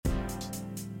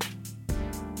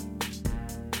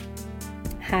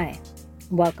Hi,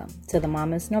 welcome to the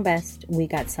Mamas Know Best We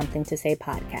Got Something to Say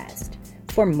podcast.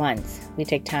 For months, we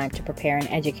take time to prepare and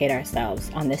educate ourselves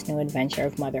on this new adventure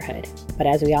of motherhood. But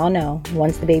as we all know,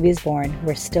 once the baby is born,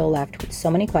 we're still left with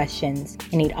so many questions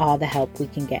and need all the help we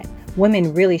can get.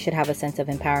 Women really should have a sense of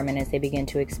empowerment as they begin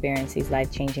to experience these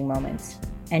life-changing moments.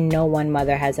 And no one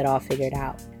mother has it all figured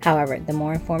out. However, the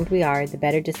more informed we are, the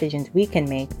better decisions we can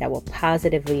make that will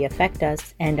positively affect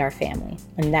us and our family.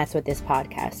 And that's what this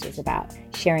podcast is about.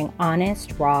 Sharing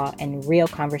honest, raw, and real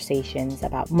conversations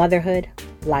about motherhood,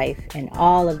 life, and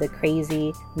all of the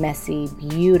crazy, messy,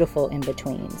 beautiful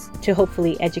in-betweens to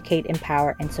hopefully educate,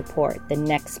 empower, and support the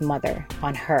next mother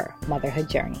on her motherhood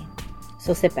journey.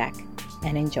 So sit back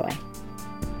and enjoy.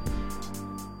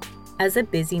 As a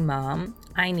busy mom,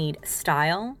 I need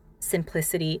style,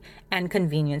 simplicity, and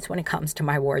convenience when it comes to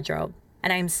my wardrobe.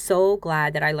 And I am so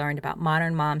glad that I learned about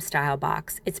Modern Mom Style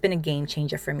Box. It's been a game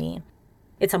changer for me.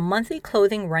 It's a monthly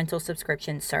clothing rental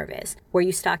subscription service where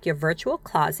you stock your virtual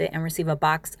closet and receive a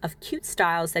box of cute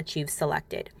styles that you've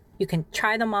selected. You can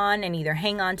try them on and either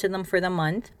hang on to them for the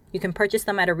month. You can purchase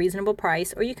them at a reasonable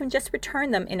price, or you can just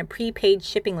return them in a prepaid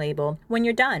shipping label when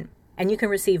you're done. And you can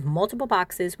receive multiple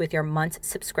boxes with your month's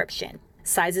subscription.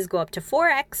 Sizes go up to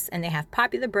 4X, and they have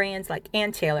popular brands like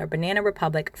Ann Taylor, Banana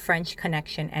Republic, French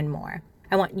Connection, and more.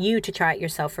 I want you to try it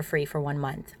yourself for free for 1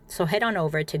 month. So head on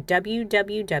over to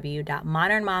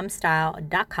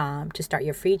www.modernmomstyle.com to start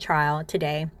your free trial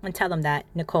today and tell them that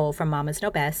Nicole from Mamas Know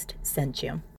Best sent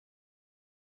you.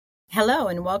 Hello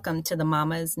and welcome to the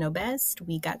Mamas Know Best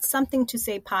We Got Something to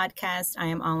Say podcast. I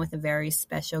am on with a very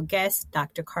special guest,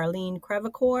 Dr. Carleen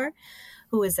Crevecoeur,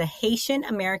 who is a Haitian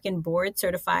American board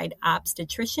certified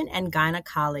obstetrician and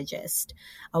gynecologist,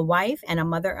 a wife and a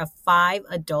mother of 5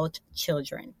 adult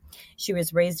children. She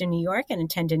was raised in New York and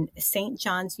attended St.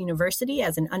 John's University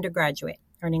as an undergraduate,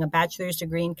 earning a bachelor's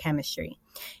degree in chemistry.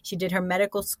 She did her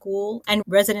medical school and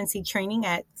residency training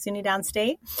at SUNY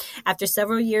Downstate. After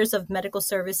several years of medical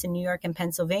service in New York and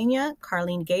Pennsylvania,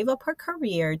 Carleen gave up her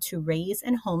career to raise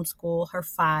and homeschool her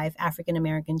 5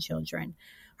 African-American children.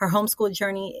 Her homeschool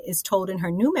journey is told in her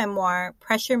new memoir,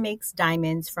 Pressure Makes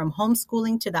Diamonds, From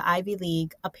Homeschooling to the Ivy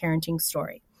League, A Parenting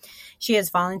Story. She has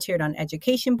volunteered on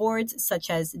education boards such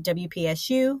as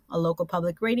WPSU, a local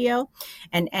public radio,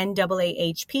 and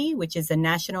NAAHP, which is the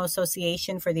National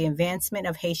Association for the Advancement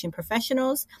of Haitian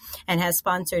Professionals, and has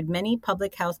sponsored many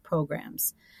public health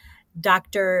programs.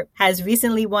 Dr. has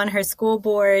recently won her school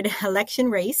board election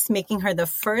race, making her the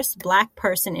first Black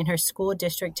person in her school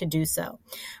district to do so.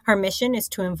 Her mission is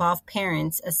to involve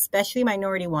parents, especially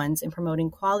minority ones, in promoting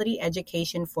quality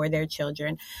education for their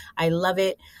children. I love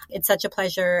it. It's such a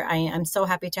pleasure. I'm so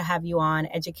happy to have you on.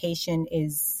 Education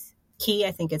is key.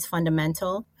 I think it's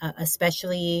fundamental,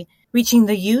 especially reaching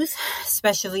the youth,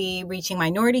 especially reaching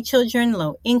minority children,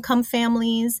 low-income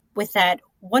families. With that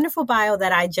wonderful bio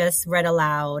that I just read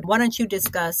aloud, why don't you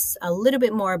discuss a little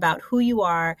bit more about who you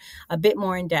are, a bit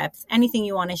more in depth, anything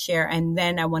you want to share, and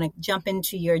then I want to jump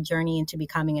into your journey into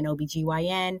becoming an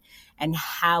OBGYN and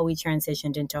how we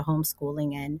transitioned into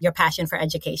homeschooling and your passion for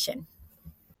education.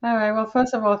 All right. Well,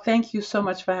 first of all, thank you so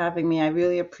much for having me. I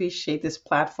really appreciate this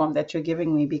platform that you're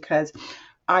giving me because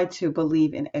I too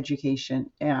believe in education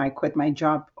and I quit my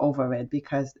job over it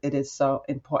because it is so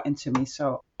important to me.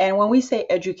 And when we say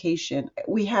education,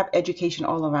 we have education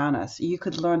all around us. You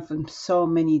could learn from so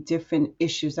many different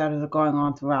issues that are going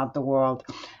on throughout the world,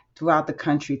 throughout the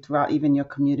country, throughout even your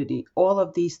community. All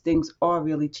of these things are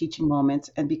really teaching moments.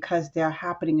 And because they're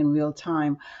happening in real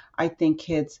time, I think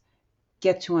kids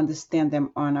get to understand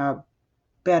them on a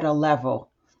better level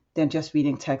than just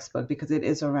reading textbook because it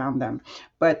is around them.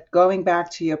 But going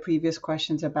back to your previous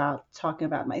questions about talking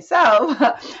about myself,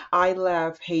 I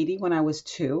left Haiti when I was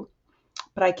 2,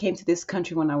 but I came to this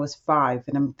country when I was 5.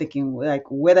 And I'm thinking, like,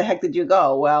 where the heck did you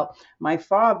go? Well, my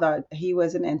father, he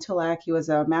was an intellect. He was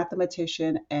a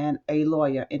mathematician and a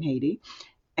lawyer in Haiti.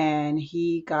 And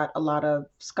he got a lot of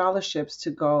scholarships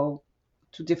to go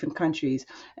to different countries.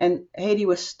 And Haiti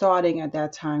was starting at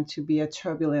that time to be a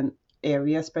turbulent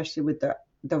area, especially with the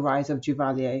rise of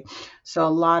Duvalier. So a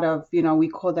lot of, we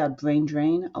call that brain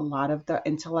drain. A lot of the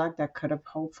intellect that could have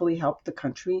hopefully helped the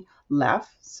country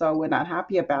left. So we're not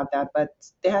happy about that, but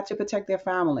they had to protect their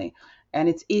family. And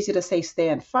it's easy to say stay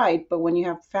and fight, but when you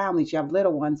have families, you have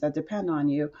little ones that depend on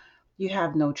you, you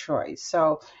have no choice.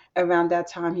 So around that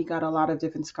time, he got a lot of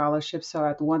different scholarships. So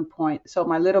at one point,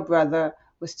 my little brother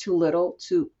was too little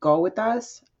to go with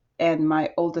us. And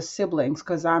my older siblings,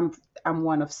 because I'm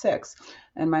one of 6,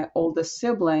 and my older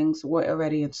siblings were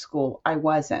already in school. I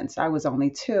wasn't. I was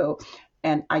only 2.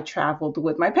 and I traveled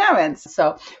with my parents.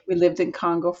 So we lived in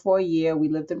Congo for a year. We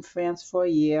lived in France for a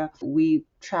year. We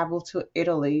traveled to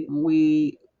Italy.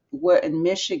 We were in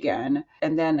Michigan.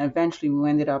 And then eventually we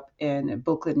ended up in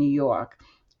Brooklyn, New York.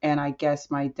 And I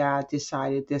guess my dad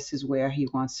decided this is where he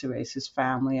wants to raise his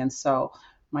family. And so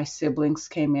my siblings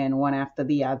came in one after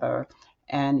the other.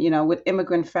 And, with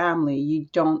immigrant family, you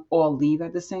don't all leave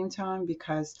at the same time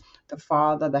because the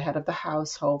father, the head of the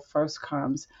household, first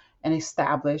comes and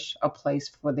establish a place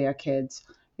for their kids,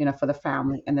 for the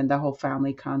family. And then the whole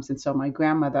family comes. And so my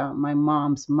grandmother, my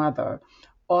mom's mother,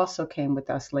 also came with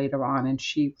us later on, and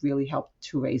she really helped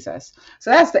to raise us.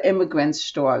 So that's the immigrant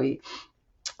story.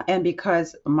 And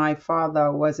because my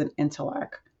father was an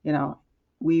intellect,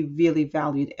 we really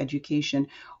valued education.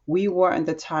 We weren't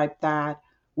the type that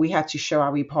we had to show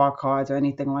our report cards or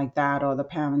anything like that, or the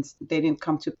parents, they didn't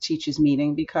come to teachers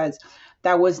meeting because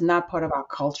that was not part of our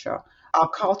culture. Our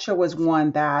culture was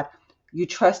one that you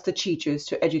trust the teachers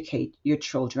to educate your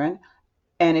children.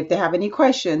 And if they have any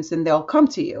questions, then they'll come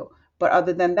to you. But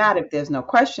other than that, if there's no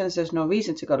questions, there's no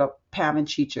reason to go to parent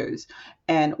teachers.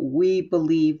 And we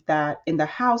believe that in the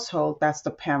household, that's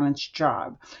the parent's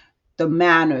job. The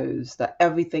manners, the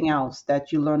everything else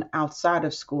that you learn outside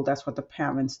of school, that's what the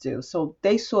parents do. So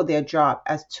they saw their job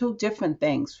as two different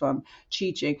things from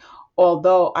teaching.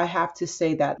 Although I have to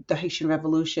say that the Haitian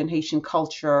Revolution, Haitian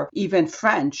culture, even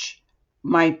French,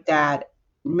 my dad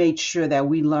made sure that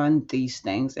we learned these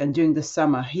things. And during the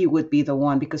summer, he would be the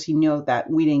one because he knew that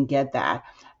we didn't get that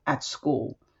at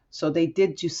school. So they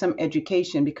did do some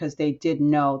education because they did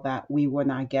know that we were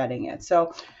not getting it.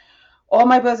 So all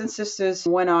my brothers and sisters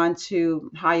went on to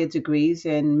higher degrees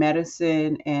in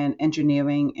medicine and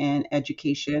engineering and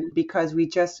education because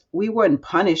we weren't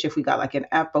punished if we got like an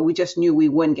F, but we just knew we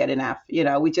wouldn't get an F.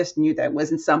 We just knew that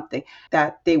wasn't something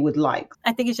that they would like.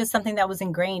 I think it's just something that was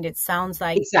ingrained. It sounds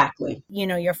like, exactly,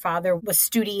 your father was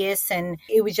studious and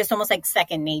it was just almost like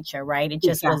second nature, right? It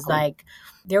just was like,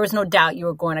 there was no doubt you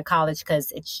were going to college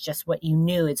because it's just what you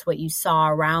knew. It's what you saw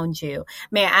around you.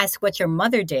 May I ask what your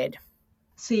mother did?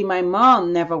 See, my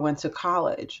mom never went to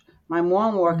college. My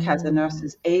mom worked as a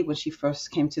nurse's aide when she first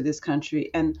came to this country,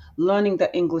 and learning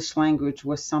the English language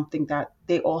was something that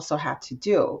they also had to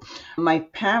do. My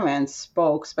parents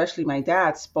spoke, especially my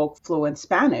dad, spoke fluent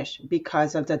Spanish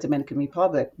because of the Dominican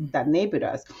Republic that neighbored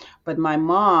us. But my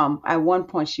mom, at one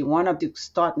point, she wanted to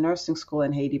start nursing school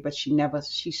in Haiti, but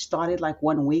she started like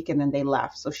 1 week and then they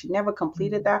left. So she never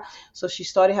completed that. So she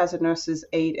started as a nurse's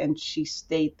aide and she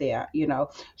stayed there.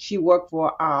 She worked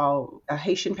for a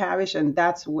Haitian parish, and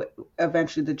that's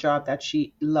eventually the job that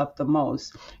she loved the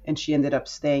most. And she ended up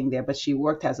staying there. But she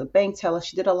worked as a bank teller.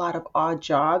 She did a lot of odd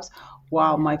jobs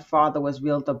while my father was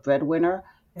real the breadwinner.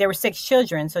 There were 6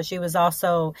 children, so she was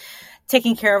also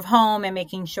taking care of home and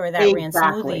making sure that ran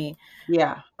smoothly.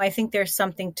 Yeah. I think there's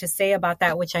something to say about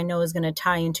that, which I know is going to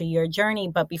tie into your journey.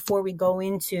 But before we go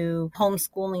into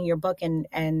homeschooling, your book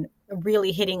and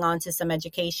really hitting onto some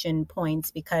education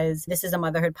points, because this is a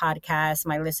motherhood podcast.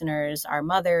 My listeners are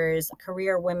mothers,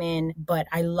 career women, but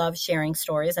I love sharing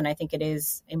stories. And I think it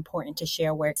is important to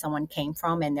share where someone came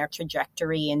from and their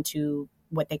trajectory into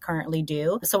what they currently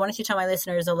do. So why don't you tell my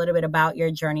listeners a little bit about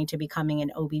your journey to becoming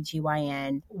an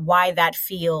OBGYN, why that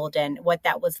field and what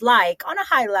that was like on a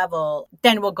high level.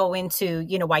 Then we'll go into,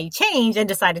 why you changed and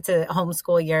decided to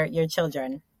homeschool your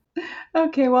children.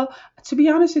 Okay, well, to be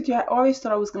honest with you, I always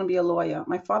thought I was going to be a lawyer.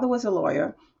 My father was a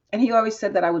lawyer, and he always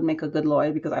said that I would make a good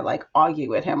lawyer because I like argue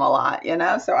with him a lot,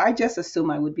 So I just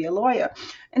assumed I would be a lawyer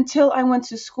until I went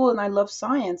to school and I love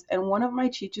science. And one of my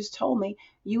teachers told me,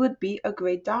 you would be a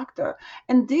great doctor.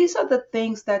 And these are the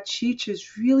things that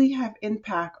teachers really have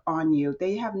impact on you.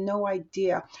 They have no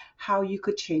idea how you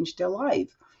could change their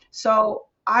life. So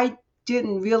I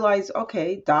didn't realize,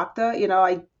 okay, doctor,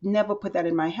 I never put that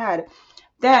in my head.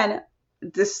 Then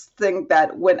this thing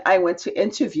that when I went to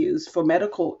interviews for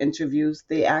medical interviews,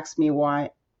 they asked me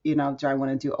why, do I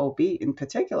want to do OB in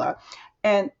particular?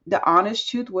 And the honest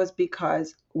truth was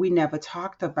because we never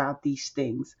talked about these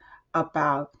things,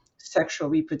 about sexual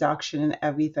reproduction and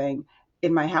everything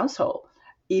in my household.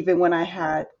 Even when I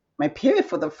had my period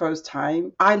for the first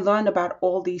time, I learned about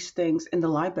all these things in the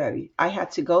library. I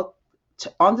had to go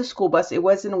on the school bus.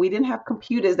 We didn't have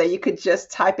computers that you could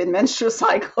just type in menstrual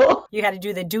cycle. You had to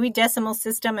do the Dewey Decimal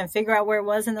System and figure out where it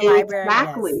was in the library.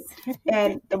 Exactly. Yes.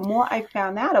 And the more I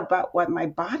found out about what my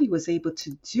body was able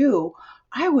to do,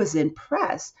 I was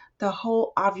impressed. The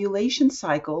whole ovulation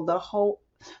cycle,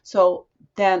 so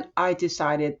then I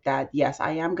decided that, yes,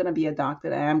 I am going to be a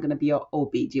doctor. I am going to be an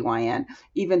OBGYN,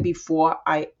 even before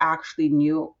I actually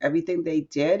knew everything they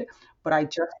did. But I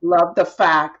just love the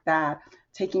fact that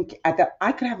taking that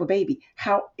I could have a baby,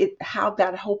 how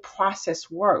that whole process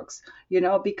works,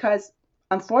 because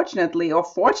unfortunately or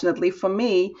fortunately for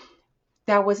me,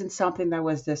 that wasn't something that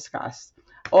was discussed.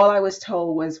 All I was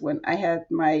told was when I had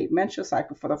my menstrual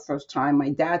cycle for the first time, my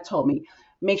dad told me,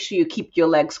 make sure you keep your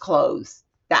legs closed.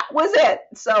 That was it.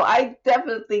 So I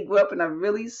definitely grew up in a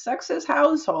really sexist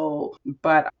household.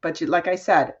 But like I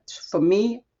said, for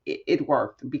me, it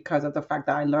worked because of the fact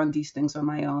that I learned these things on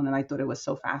my own and I thought it was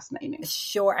so fascinating.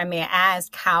 Sure. I may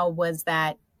ask, how was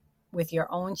that with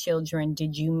your own children?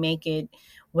 Did you make it,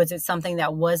 was it something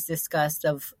that was discussed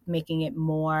of making it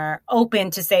more open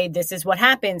to say, this is what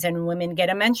happens and women get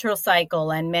a menstrual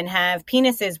cycle and men have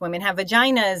penises, women have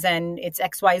vaginas and it's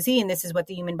XYZ and this is what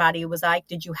the human body was like?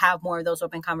 Did you have more of those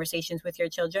open conversations with your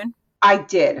children? I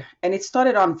did. And it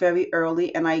started on very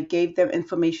early, and I gave them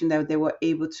information that they were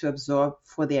able to absorb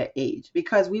for their age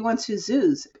because we went to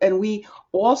zoos and we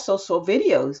also saw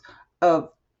videos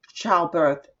of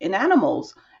childbirth in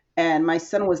animals. And my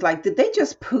son was like, did they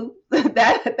just poop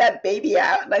that baby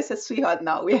out? And I said, sweetheart,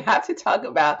 no, we have to talk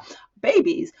about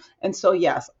babies. And so,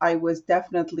 yes, I was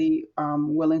definitely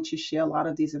willing to share a lot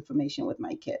of these information with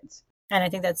my kids. And I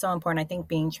think that's so important. I think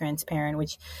being transparent,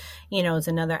 which, is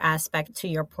another aspect to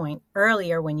your point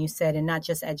earlier when you said, and not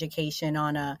just education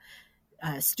on a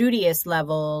studious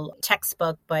level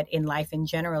textbook, but in life in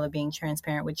general, of being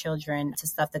transparent with children to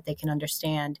stuff that they can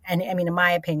understand. And I mean, in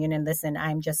my opinion, and listen,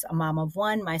 I'm just a mom of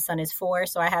one, my son is 4,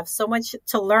 so I have so much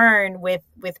to learn with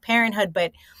parenthood,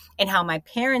 but in how my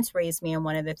parents raised me. And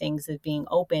one of the things is being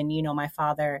open, my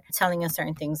father telling us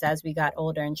certain things as we got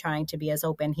older and trying to be as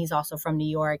open. He's also from New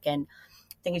York, and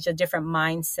I think it's a different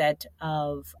mindset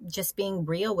of just being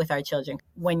real with our children.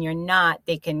 When you're not,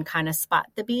 they can kind of spot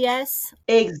the BS.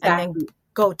 Exactly. And then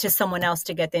go to someone else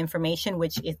to get the information,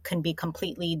 which it can be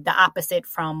completely the opposite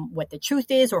from what the truth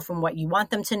is or from what you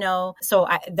want them to know. So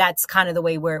that's kind of the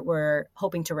way we're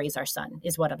hoping to raise our son,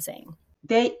 is what I'm saying.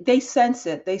 They sense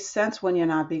it. They sense when you're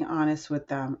not being honest with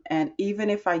them. And even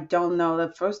if I don't know,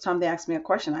 the first time they asked me a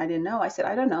question, I didn't know. I said,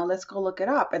 I don't know. Let's go look it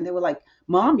up. And they were like,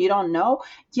 Mom, you don't know?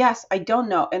 Yes, I don't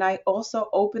know. And I also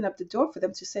opened up the door for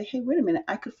them to say, hey, wait a minute,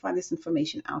 I could find this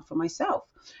information out for myself.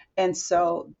 And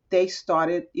so they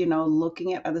started,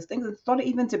 looking at other things and started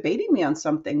even debating me on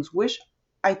some things, which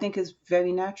I think is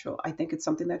very natural. I think it's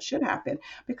something that should happen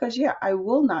because, yeah, I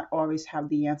will not always have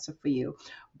the answer for you.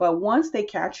 But once they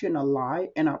catch you in a lie,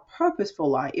 in a purposeful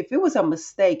lie, if it was a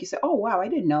mistake, you say, oh, wow, I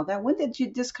didn't know that. When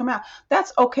did this come out?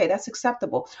 That's okay. That's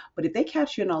acceptable. But if they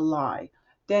catch you in a lie,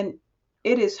 then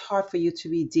it is hard for you to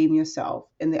redeem yourself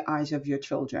in the eyes of your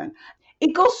children.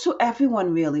 It goes to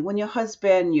everyone, really. When your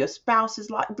husband, your spouse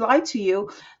is lie to you,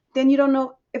 then you don't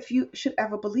know if you should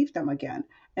ever believe them again.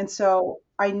 And so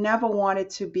I never wanted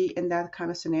to be in that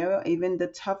kind of scenario, even the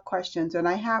tough questions. And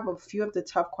I have a few of the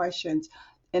tough questions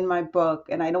in my book,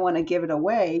 and I don't want to give it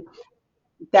away,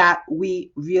 that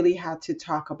we really had to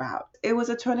talk about. It was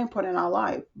a turning point in our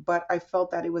life, but I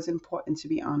felt that it was important to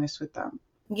be honest with them.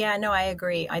 Yeah, no, I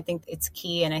agree. I think it's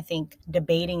key. And I think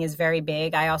debating is very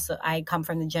big. I come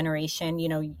from the generation, you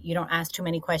don't ask too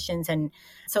many questions. And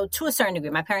so to a certain degree,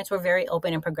 my parents were very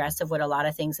open and progressive with a lot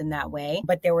of things in that way.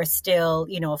 But there were still,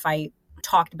 if I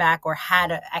talked back or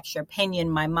had an extra opinion,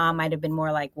 my mom might have been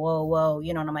more like, whoa,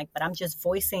 and I'm like, but I'm just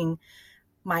voicing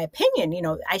my opinion.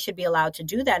 I should be allowed to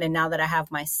do that. And now that I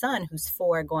have my son who's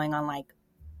 4 going on like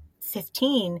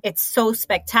 15, it's so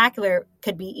spectacular.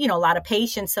 Could be, a lot of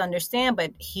patience to understand,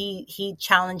 but he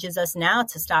challenges us now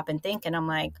to stop and think. And I'm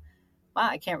like, wow,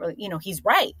 I can't really, he's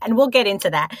right. And we'll get into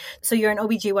that. So you're an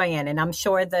OBGYN, and I'm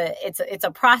sure it's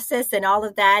a process and all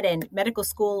of that, and medical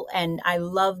school. And I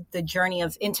love the journey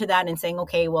of into that and saying,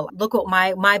 okay, well, look what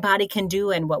my body can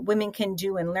do and what women can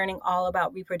do, and learning all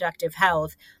about reproductive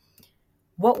health.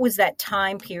 What was that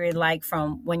time period like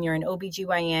from when you're an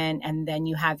OBGYN and then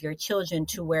you have your children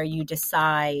to where you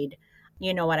decide,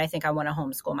 you know what, I think I want to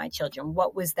homeschool my children?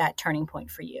 What was that turning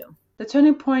point for you? The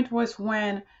turning point was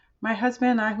when my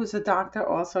husband and I, who's a doctor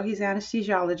also, he's an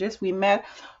anesthesiologist, we met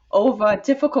over a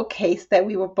difficult case that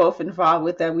we were both involved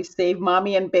with, that we saved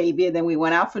mommy and baby, and then we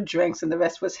went out for drinks, and the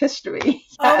rest was history.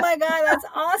 Yes. Oh my God, that's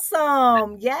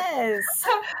awesome. Yes.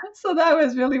 So that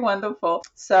was really wonderful.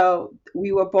 So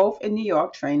we were both in New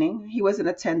York training. He was an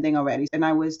attending already, and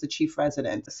I was the chief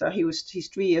resident. So he's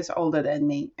 3 years older than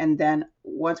me. And then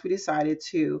once we decided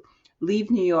to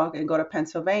leave New York and go to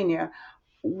Pennsylvania,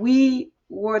 we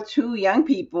were 2 young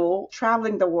people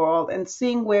traveling the world and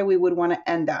seeing where we would want to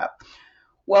end up.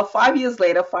 Well, 5 years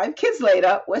later, 5 kids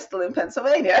later, we're still in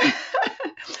Pennsylvania.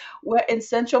 We're in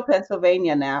central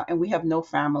Pennsylvania now, and we have no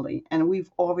family. And we've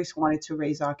always wanted to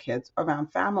raise our kids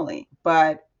around family.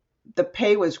 But the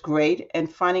pay was great,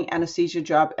 and finding anesthesia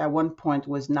job at one point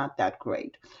was not that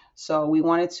great. So we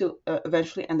wanted to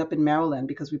eventually end up in Maryland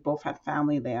because we both had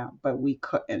family there, but we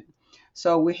couldn't.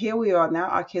 So here we are now.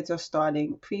 Our kids are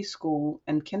starting preschool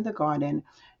and kindergarten,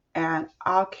 and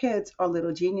our kids are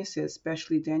little geniuses,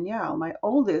 especially Danielle, my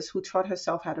oldest, who taught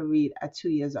herself how to read at 2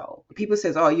 years old. People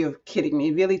says, "Oh, you're kidding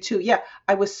me, really? Two?" Yeah,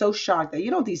 I was so shocked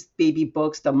that these baby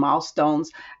books, the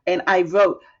milestones, and I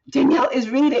wrote, "Danielle is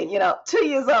reading," 2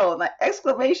 years old, like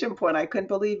exclamation point. I couldn't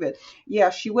believe it. Yeah,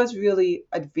 she was really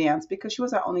advanced because she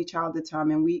was our only child at the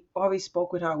time, and we always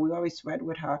spoke with her. We always read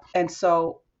with her, and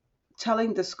so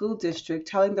telling the school district,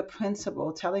 telling the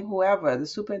principal, telling whoever, the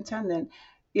superintendent,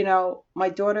 my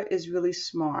daughter is really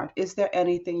smart. Is there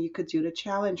anything you could do to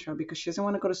challenge her? Because she doesn't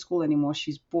want to go to school anymore.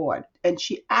 She's bored. And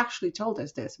she actually told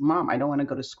us this: "Mom, I don't want to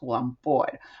go to school. I'm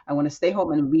bored. I want to stay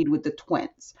home and read with the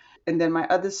twins." And then my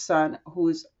other son,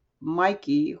 who's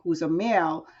Mikey, who's a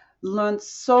male, learned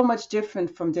so much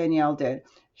different from Danielle did.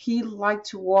 He liked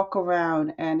to walk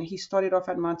around, and he started off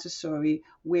at Montessori,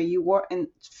 where you weren't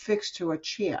fixed to a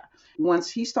chair.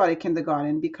 Once he started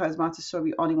kindergarten, because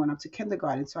Montessori only went up to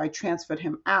kindergarten, so I transferred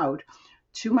him out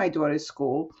to my daughter's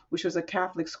school, which was a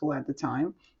Catholic school at the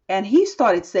time. And he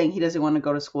started saying he doesn't want to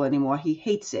go to school anymore. He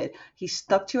hates it. He's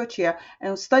stuck to a chair.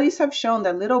 And studies have shown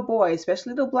that little boys,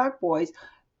 especially little black boys,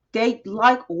 they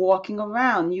like walking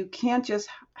around. You can't just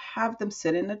have them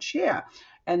sit in a chair.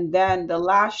 And then the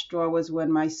last straw was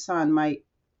when my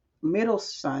middle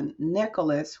son,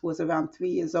 Nicholas, who was around 3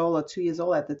 years old or 2 years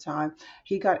old at the time,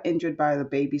 he got injured by the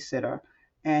babysitter,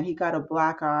 and he got a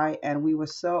black eye, and we were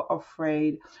so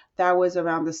afraid. That was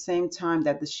around the same time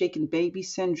that the shaken baby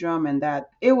syndrome, and that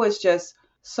it was just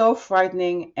so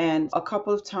frightening. And a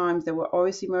couple of times there were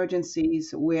always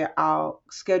emergencies where our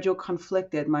schedule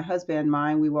conflicted, my husband and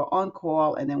mine. We were on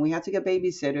call, and then we had to get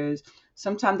babysitters.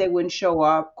 Sometimes they wouldn't show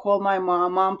up. Call my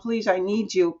mom: "Mom, please, I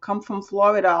need you. Come from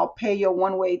Florida. I'll pay your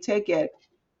one-way ticket."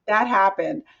 That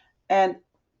happened. And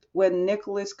when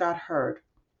Nicholas got hurt,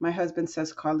 my husband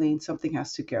says, "Carlene, something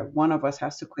has to give. One of us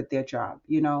has to quit their job.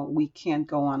 We can't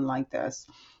go on like this."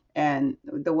 And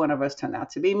the one of us turned out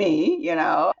to be me.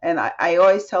 And I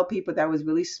always tell people that was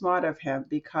really smart of him,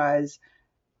 because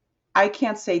I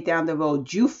can't say down the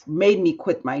road, "You made me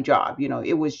quit my job.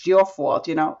 It was your fault."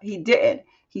 He didn't.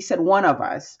 He said, "One of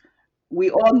us." We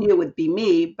all knew it would be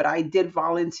me, but I did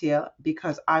volunteer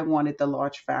because I wanted the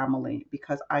large family,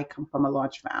 because I come from a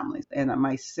large family, and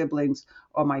my siblings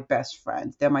are my best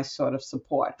friends. They're my sort of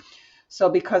support. So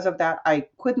because of that, I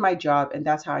quit my job, and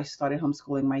that's how I started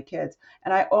homeschooling my kids.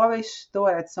 And I always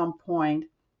thought at some point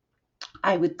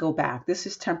I would go back. This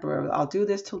is temporary. I'll do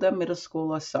this till they're middle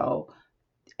school or so,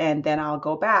 and then I'll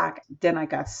go back. Then I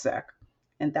got sick.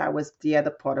 And that was the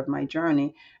other part of my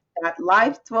journey. That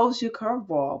life throws you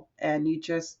curveball, and you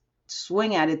just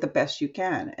swing at it the best you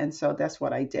can. And so that's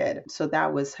what I did. So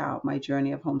that was how my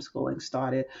journey of homeschooling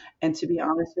started. And to be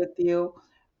honest with you,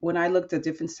 when I looked at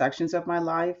different sections of my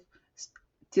life,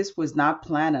 this was not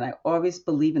planned. And I always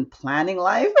believe in planning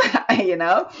life. you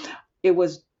know, it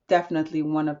was definitely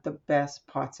one of the best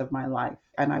parts of my life.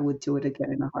 And I would do it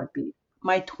again in a heartbeat.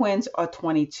 My twins are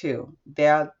 22.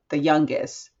 They're the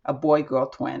youngest, a boy girl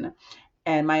twin.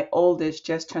 And my oldest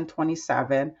just turned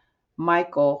 27.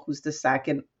 Michael, who's the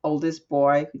second oldest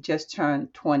boy, just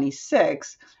turned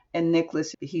 26. And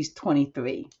Nicholas, he's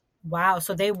 23. Wow.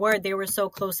 So they were so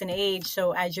close in age.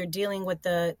 So as you're dealing with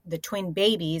the twin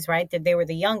babies, right, that they were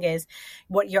the youngest,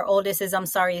 what your oldest is, I'm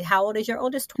sorry, how old is your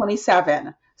oldest?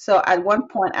 27. So at one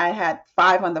point I had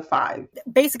 5 under 5.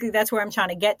 Basically, that's where I'm trying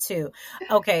to get to.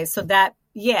 Okay. So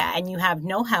and you have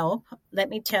no help. Let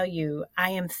me tell you,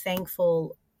 I am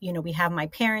thankful. We have my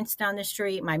parents down the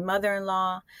street, my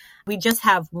mother-in-law. We just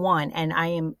have one. And I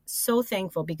am so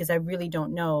thankful, because I really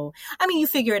don't know. I mean, you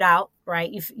figure it out,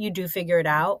 right? You do figure it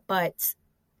out. But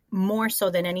more so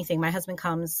than anything, my husband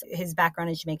his background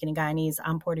is Jamaican and Guyanese.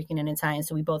 I'm Puerto Rican and Italian.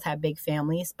 So we both have big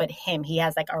families. But he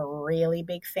has like a really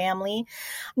big family,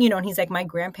 and he's like, my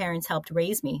grandparents helped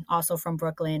raise me, also from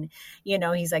Brooklyn.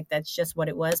 He's like, that's just what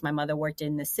it was. My mother worked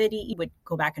in the city. He would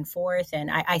go back and forth. And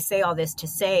I say all this to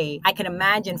say, I can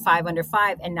imagine 5 under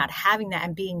 5 and not having that,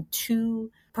 and being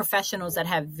two professionals that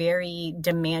have very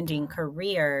demanding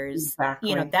careers.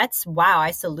 Exactly. That's, wow,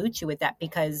 I salute you with that,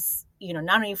 because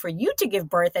not only for you to give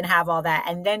birth and have all that,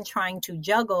 and then trying to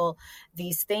juggle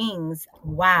these things.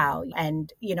 Wow.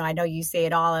 And, I know you say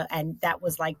it all, and that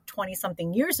was like 20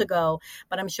 something years ago,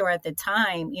 but I'm sure at the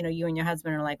time, you and your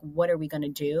husband are like, what are we going to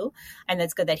do? And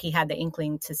that's good that he had the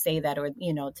inkling to say that, or,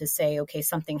 to say, okay,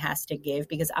 something has to give,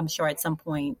 because I'm sure at some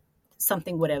point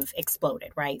something would have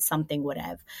exploded, right? Something would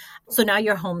have. So now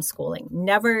you're homeschooling.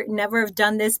 Never have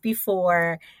done this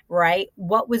before, right?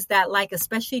 What was that like,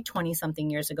 especially 20 something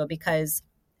years ago? Because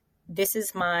this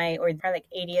is my, or probably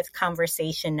like 80th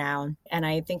conversation now. And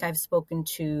I think I've spoken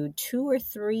to 2 or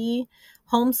 3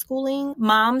 homeschooling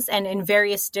moms, and in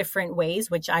various different ways,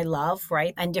 which I love,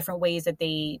 right? And different ways that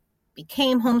they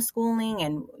became homeschooling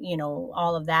and,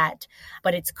 all of that.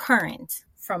 But it's current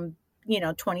from,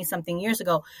 20 something years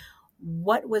ago.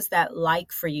 What was that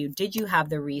like for you? Did you have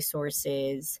the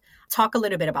resources? Talk a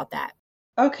little bit about that.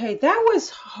 Okay, that was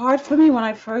hard for me when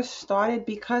I first started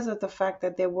because of the fact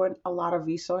that there weren't a lot of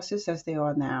resources as they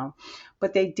are now.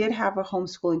 But they did have a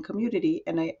homeschooling community,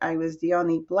 and I was the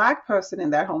only Black person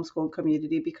in that homeschooling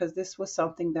community because this was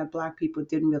something that Black people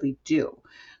didn't really do.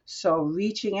 So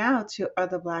reaching out to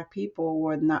other Black people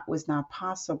was not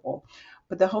possible.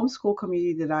 But the homeschool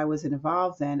community that I was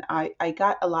involved in, I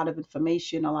got a lot of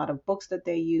information, a lot of books that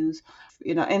they use,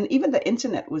 and even the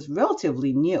internet was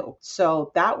relatively new.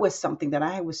 So that was something that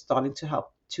I was starting to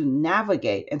help to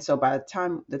navigate. And so by the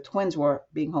time the twins were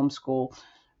being homeschooled,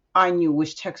 I knew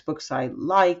which textbooks I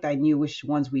liked. I knew which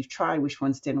ones we've tried, which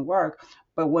ones didn't work.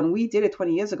 But when we did it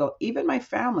 20 years ago, even my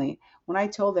family, when I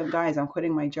told them, guys, I'm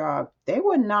quitting my job, they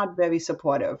were not very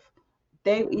supportive.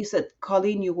 He said,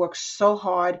 Colleen, you work so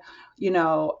hard,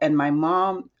 and my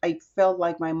mom, I felt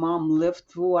like my mom lived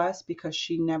through us because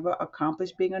she never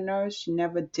accomplished being a nurse. She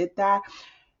never did that.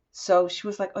 So she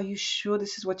was like, are you sure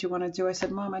this is what you want to do? I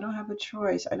said, Mom, I don't have a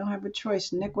choice. I don't have a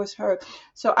choice. Nick was hurt.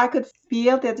 So I could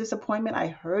feel their disappointment. I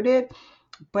heard it.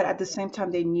 But at the same time,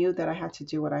 they knew that I had to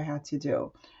do what I had to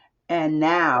do. And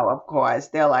now, of course,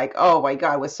 they're like, oh my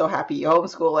God, we're so happy you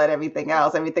homeschool and everything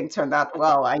else. Everything turned out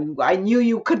well. I knew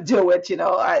you could do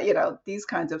it, these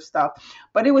kinds of stuff.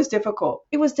 But it was difficult.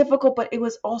 It was difficult, but it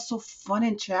was also fun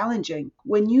and challenging.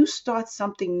 When you start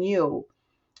something new,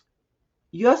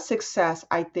 your success,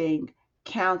 I think,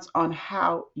 counts on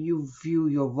how you view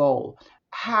your role,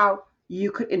 how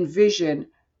you could envision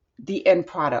the end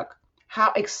product,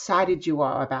 how excited you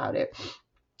are about it.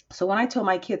 So when I told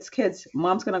my kids,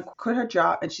 Mom's going to quit her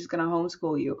job and she's going to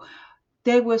homeschool you,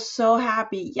 they were so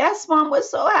happy. Yes, Mom, we're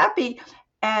so happy.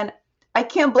 And I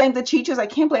can't blame the teachers. I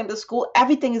can't blame the school.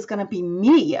 Everything is going to be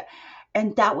me.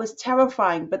 And that was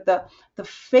terrifying. But the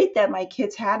faith that my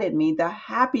kids had in me, the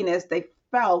happiness they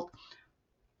felt,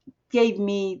 gave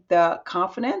me the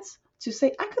confidence to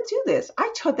say, I could do this. I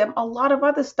taught them a lot of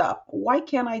other stuff. Why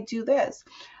can't I do this?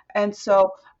 And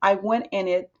so I went in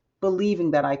it believing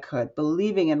that I could,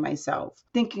 believing in myself,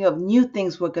 thinking of new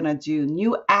things we're going to do,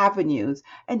 new avenues,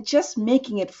 and just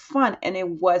making it fun. And it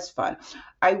was fun.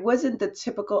 I wasn't the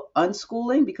typical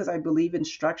unschooling because I believe in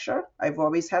structure. I've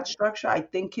always had structure. I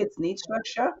think kids need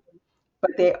structure,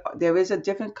 but there is a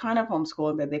different kind of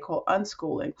homeschooling that they call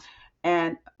unschooling.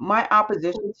 And my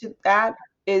opposition to that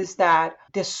is that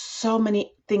there's so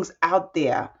many things out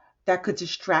there that could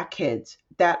distract kids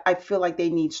that I feel like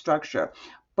they need structure.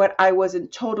 But I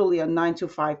wasn't totally a 9 to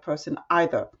 5 person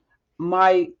either.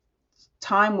 My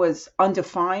time was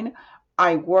undefined.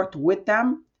 I worked with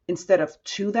them instead of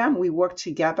to them. We worked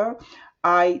together.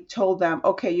 I told them,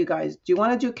 okay, you guys, do you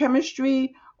want to do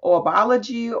chemistry or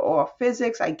biology or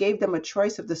physics? I gave them a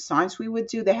choice of the science we would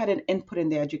do. They had an input in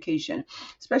their education,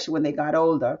 especially when they got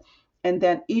older. And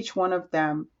then each one of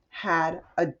them had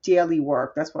a daily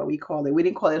work. That's what we call it. We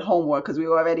didn't call it homework because we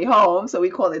were already home. So we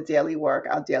call it daily work,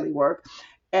 our daily work.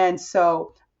 And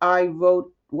so I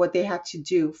wrote what they had to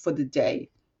do for the day.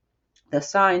 The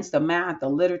science, the math, the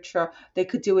literature, they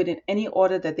could do it in any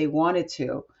order that they wanted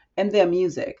to, and their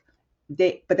music.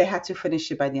 But they had to finish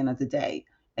it by the end of the day.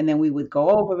 And then we would go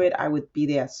over it. I would be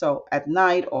there. So at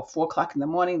night or 4 o'clock in the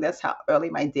morning, that's how early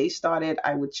my day started.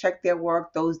 I would check their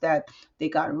work, those that they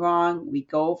got wrong. We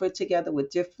go over it together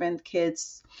with different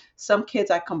kids. Some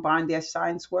kids, I combined their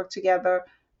science work together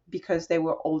because they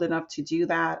were old enough to do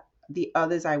that. The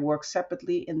others, I worked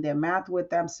separately in their math with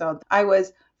them. So I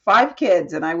was 5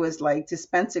 kids and I was like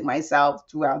dispensing myself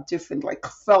throughout different, like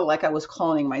felt like I was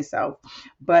cloning myself.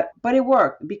 But it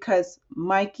worked because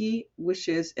Mikey, which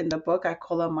is in the book, I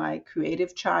call him my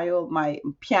creative child, my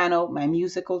piano, my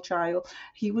musical child.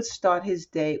 He would start his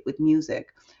day with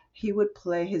music. He would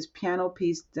play his piano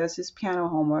piece, does his piano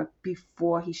homework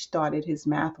before he started his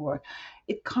math work.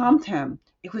 It calmed him.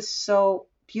 It was so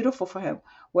beautiful for him.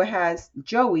 Whereas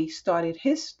Joey started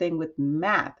his thing with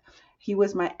math. He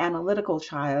was my analytical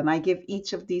child, and I give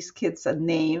each of these kids a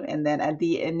name, and then and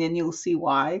then you'll see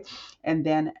why. And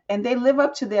they live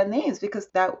up to their names because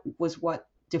that was what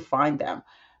defined them.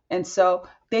 And so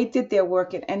they did their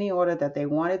work in any order that they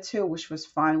wanted to, which was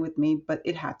fine with me, but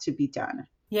it had to be done.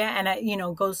 Yeah.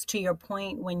 And, goes to your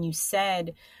point when you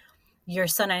said your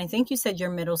son, and I think you said your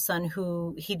middle son,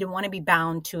 who he didn't want to be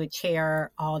bound to a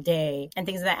chair all day and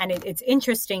things like that. And it's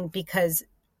interesting because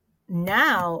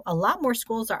now a lot more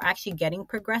schools are actually getting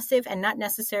progressive, and not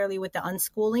necessarily with the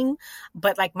unschooling,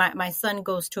 but like my son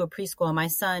goes to a preschool. My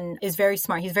son is very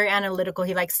smart. He's very analytical.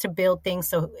 He likes to build things.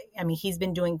 So, I mean, he's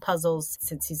been doing puzzles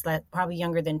since he's probably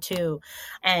younger than 2,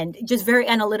 and just very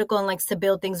analytical and likes to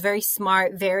build things, very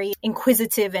smart, very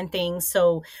inquisitive and things.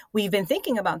 So we've been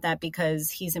thinking about that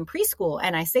because he's in preschool.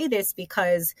 And I say this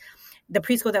because the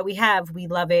preschool that we have, we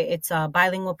love it. It's a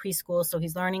bilingual preschool. So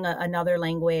he's learning another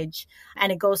language,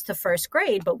 and it goes to first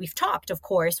grade. But we've talked, of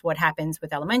course, what happens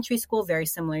with elementary school, very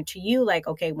similar to you. Like,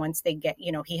 okay, once they get,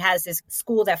 he has this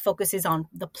school that focuses on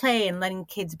the play and letting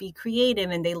kids be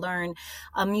creative, and they learn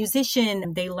a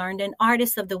musician, they learned an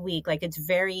artist of the week. Like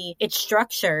it's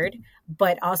structured,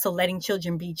 but also letting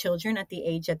children be children at the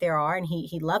age that they are. And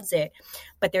he loves it.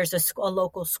 But there's a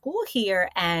local school here,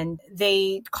 and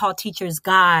they call teachers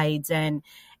guides. And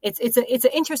it's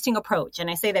an interesting approach. And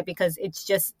I say that because it's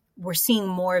just, we're seeing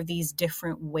more of these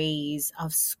different ways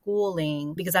of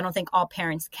schooling, because I don't think all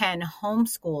parents can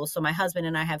homeschool. So my husband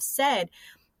and I have said,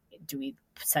 do we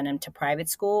send him to private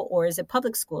school or is it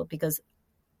public school? Because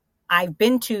I've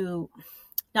been to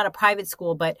not a private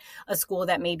school, but a school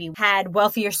that maybe had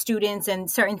wealthier students and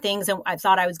certain things. And I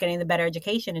thought I was getting the better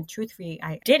education. And truthfully,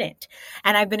 I didn't.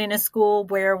 And I've been in a school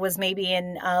where it was maybe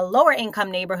in a lower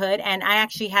income neighborhood, and I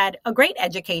actually had a great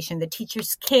education. The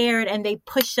teachers cared and they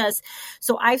pushed us.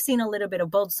 So I've seen a little bit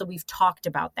of both. So we've talked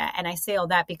about that. And I say all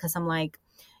that because I'm like,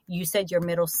 you said your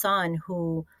middle son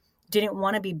who didn't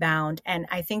want to be bound. And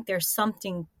I think there's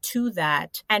something to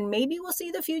that. And maybe we'll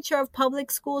see the future of public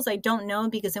schools. I don't know,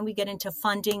 because then we get into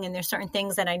funding, and there's certain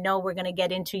things that I know we're going to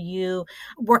get into, you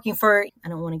working for, I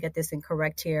don't want to get this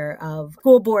incorrect here, of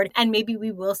school board. And maybe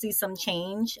we will see some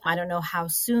change. I don't know how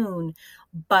soon,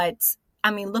 but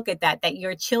I mean, look at that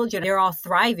your children, they're all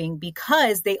thriving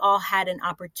because they all had an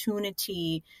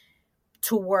opportunity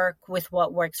to work with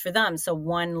what works for them. So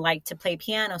one liked to play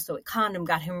piano, so it calmed him,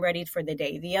 got him ready for the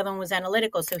day. The other one was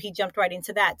analytical, so he jumped right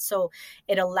into that. So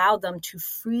it allowed them to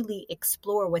freely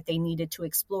explore what they needed to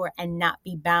explore and not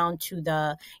be bound to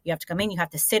you have to come in, you have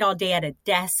to sit all day at a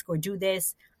desk or do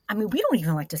this. I mean, we don't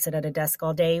even like to sit at a desk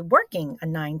all day working a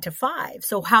 9 to 5.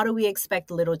 So how do we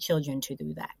expect little children to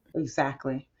do that?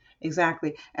 Exactly.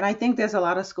 Exactly. And I think there's a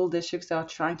lot of school districts that are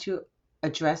trying to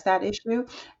address that issue,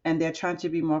 and they're trying to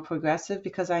be more progressive,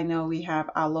 because I know we have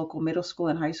our local middle school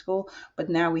and high school, but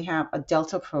now we have a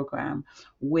Delta program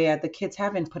where the kids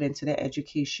have input into their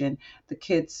education. The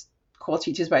kids call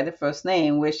teachers by their first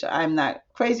name, which I'm not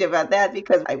crazy about that,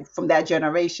 because I'm from that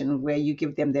generation where you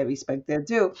give them their respect they're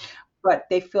due. But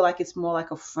they feel like it's more like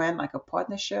a friend, like a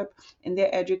partnership in their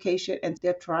education, and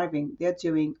they're thriving. They're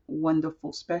doing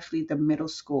wonderful, especially the middle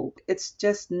school. It's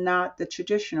just not the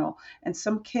traditional. And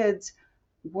some kids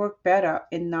work better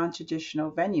in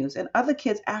non-traditional venues, and other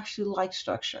kids actually like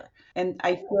structure. And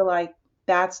I feel like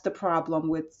that's the problem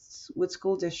with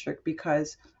school district,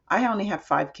 because I only have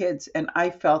 5 kids, and I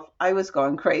felt I was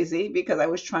going crazy because I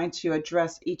was trying to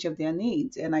address each of their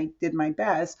needs, and I did my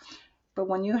best. But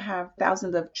when you have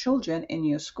thousands of children in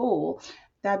your school,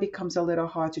 that becomes a little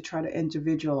hard to try to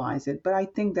individualize it. But I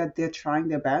think that they're trying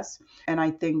their best. And I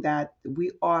think that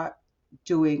we are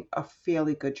doing a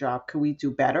fairly good job. Could we do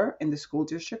better in the school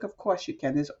district? Of course you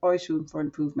can. There's always room for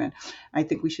improvement. I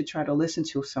think we should try to listen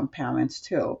to some parents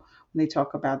too when they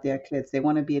talk about their kids. They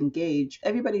want to be engaged.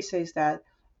 Everybody says that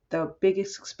the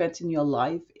biggest expense in your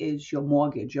life is your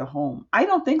mortgage, your home. I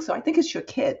don't think so. I think it's your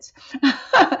kids.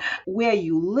 Where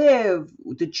you live,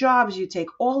 the jobs you take,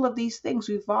 all of these things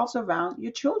revolves around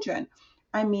your children.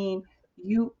 I mean,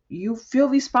 you feel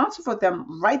responsible for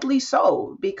them, rightly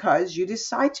so, because you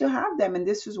decide to have them. And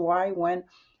this is why when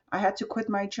I had to quit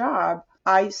my job,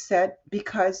 I said,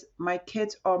 because my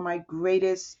kids are my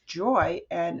greatest joy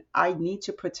and I need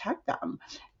to protect them.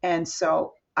 And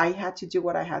so I had to do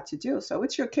what I had to do. So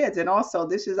it's your kids. And also,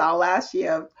 this is our last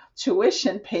year of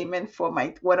tuition payment for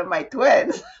my one of my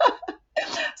twins.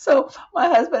 So my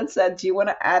husband said, "Do you want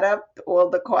to add up all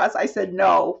the costs?" I said,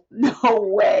 "No, no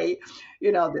way.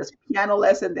 There's piano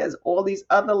lesson, there's all these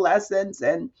other lessons,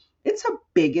 and it's a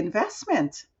big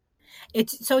investment."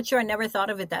 It's so true. I never thought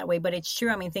of it that way, but it's true.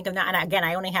 I mean, think of that. And again,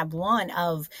 I only have one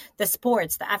of the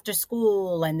sports, the after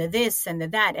school and the this and the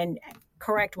that. And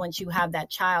correct, once you have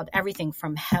that child, everything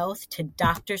from health to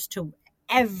doctors to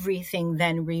everything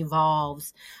then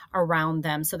revolves around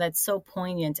them. So that's so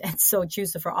poignant and so true.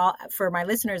 So for my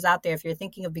listeners out there, if you're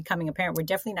thinking of becoming a parent, we're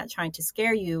definitely not trying to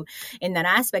scare you in that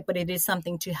aspect, but it is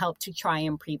something to help to try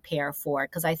and prepare for.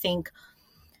 Because I think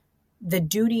the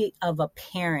duty of a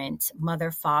parent,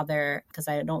 mother, father, because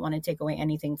I don't want to take away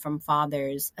anything from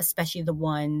fathers, especially the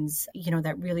ones,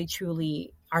 that really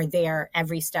truly are there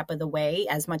every step of the way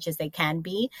as much as they can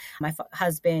be. My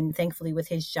husband, thankfully with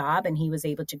his job, and he was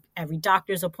able to, every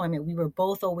doctor's appointment, we were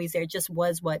both always there. It just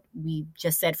was what we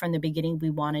just said from the beginning we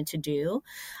wanted to do.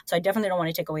 So I definitely don't want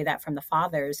to take away that from the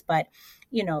fathers, but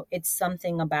it's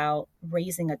something about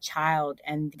raising a child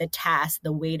and the task,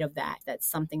 the weight of that. That's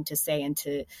something to say, and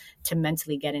to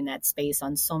mentally get in that space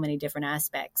on so many different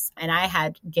aspects. And I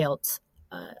had guilt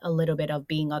a little bit of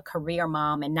being a career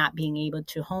mom and not being able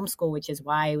to homeschool, which is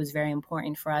why it was very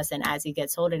important for us. And as he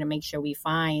gets older, to make sure we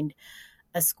find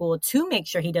a school to make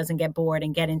sure he doesn't get bored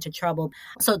and get into trouble.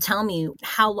 So tell me,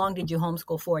 how long did you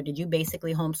homeschool for? Did you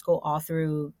basically homeschool all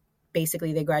through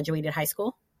basically they graduated high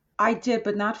school? I did,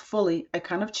 but not fully. I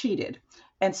kind of cheated.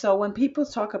 And so when people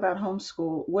talk about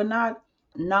homeschool, we're not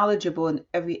knowledgeable in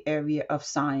every area of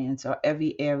science or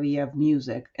every area of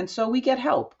music. And so we get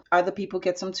help. Either people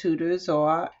get some tutors,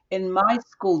 or in my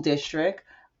school district,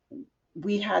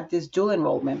 we had this dual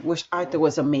enrollment, which I thought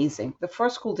was amazing. The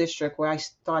first school district where I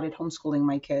started homeschooling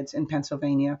my kids in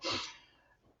Pennsylvania,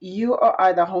 you are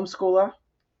either homeschooler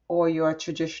or you're a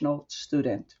traditional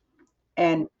student,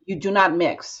 and you do not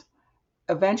mix.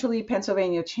 Eventually,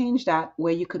 Pennsylvania changed that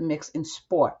where you could mix in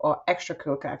sport or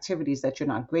extracurricular activities that you're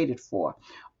not graded for.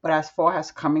 But as far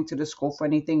as coming to the school for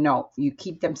anything, no, you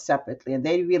keep them separately. And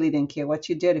they really didn't care what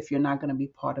you did if you're not going to be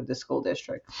part of the school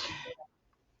district.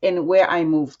 And where I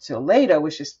moved to later,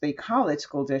 which is the college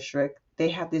school district, they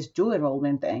had this dual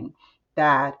enrollment thing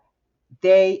that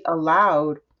they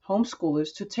allowed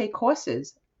homeschoolers to take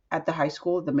courses at the high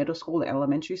school, the middle school, the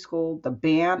elementary school, the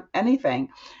band, anything.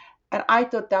 And I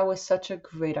thought that was such a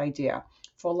great idea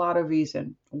for a lot of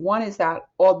reasons. One is that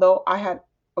although I had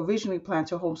originally planned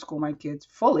to homeschool my kids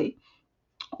fully,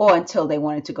 or until they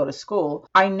wanted to go to school,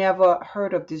 I never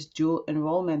heard of this dual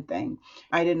enrollment thing.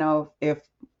 I didn't know if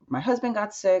my husband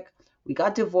got sick, we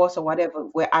got divorced or whatever,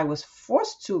 where I was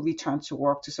forced to return to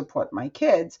work to support my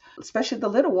kids, especially the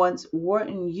little ones,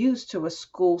 weren't used to a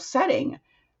school setting.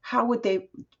 How would they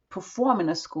perform in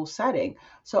a school setting?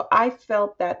 So I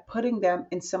felt that putting them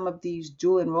in some of these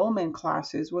dual enrollment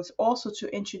classes was also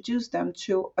to introduce them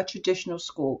to a traditional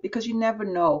school, because you never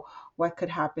know what could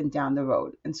happen down the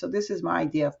road. And so this is my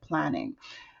idea of planning.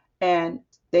 And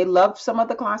they loved some of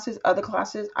the classes. Other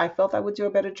classes, I felt I would do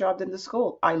a better job than the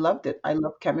school. I loved it. I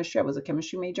loved chemistry. I was a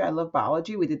chemistry major. I love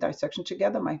biology. We did dissection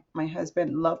together. My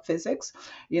husband loved physics.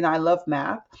 I love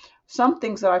math. Some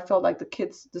things that I felt like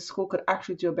the school could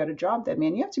actually do a better job than me.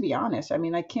 And you have to be honest. I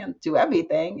mean, I can't do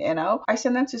everything. I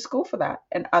sent them to school for that.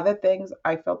 And other things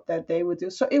I felt that they would do.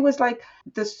 So it was like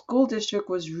the school district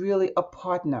was really a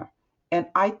partner. And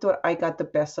I thought I got the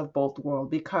best of both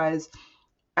worlds, because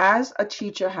as a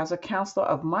teacher, as a counselor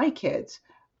of my kids,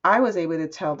 I was able to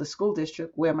tell the school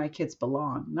district where my kids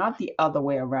belong, not the other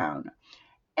way around.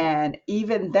 And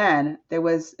even then, there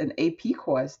was an AP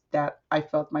course that I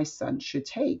felt my son should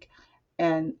take.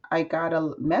 And I got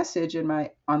a message on my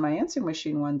answering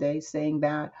machine one day saying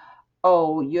that,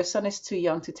 oh, your son is too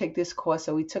young to take this course,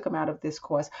 so we took him out of this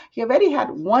course. He already had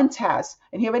one test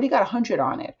and he already got 100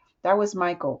 on it. That was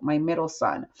Michael, my middle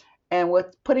son. And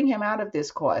with putting him out of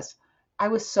this course, I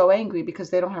was so angry,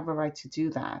 because they don't have a right to do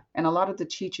that. And a lot of the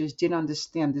teachers didn't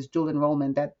understand this dual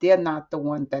enrollment, that they're not the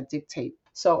one that dictate.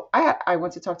 So I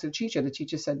went to talk to the teacher. The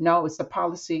teacher said, no, it's the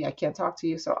policy. I can't talk to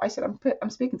you. So I said, I'm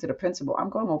speaking to the principal.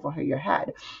 I'm going over your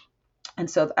head. And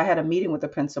so I had a meeting with the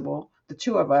principal, the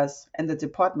two of us, and the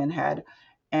department head.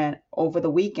 And over the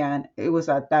weekend, it was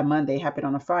that Monday, happened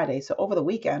on a Friday. So over the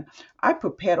weekend, I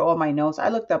prepared all my notes. I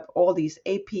looked up all these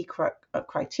AP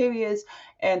criterias,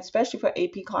 and especially for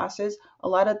AP classes, a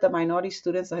lot of the minority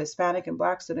students, the Hispanic and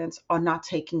Black students, are not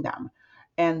taking them.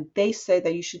 And they say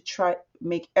that you should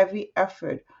make every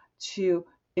effort to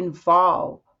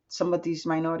involve some of these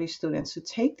minority students to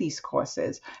take these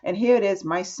courses. And here it is,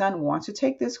 my son wants to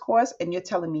take this course, and you're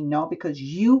telling me no because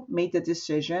you made the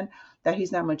decision that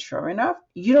he's not mature enough.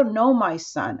 You don't know my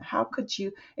son. How could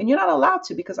you? And you're not allowed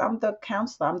to, because I'm the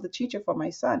counselor, I'm the teacher for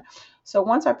my son. So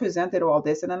once I presented all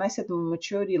this, and then I said the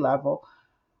maturity level,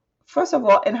 first of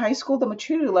all, in high school, the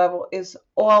maturity level is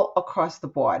all across the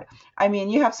board. I mean,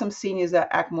 you have some seniors that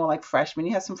act more like freshmen.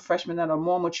 You have some freshmen that are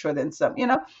more mature than some.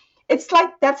 It's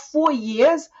like that 4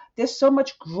 years, there's so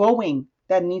much growing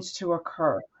that needs to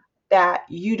occur that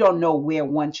you don't know where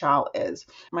one child is.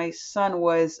 My son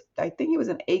was, I think he was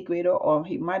an 8th grader, or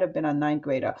he might have been a 9th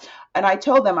grader. And I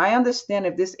told them, I understand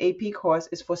if this AP course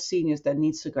is for seniors that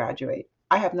needs to graduate.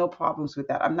 I have no problems with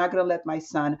that. I'm not going to let my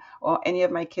son or any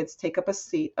of my kids take up a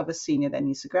seat of a senior that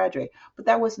needs to graduate. But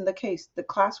that wasn't the case. The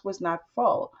class was not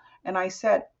full. And I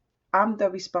said, I'm the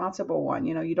responsible one.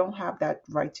 You don't have that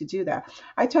right to do that.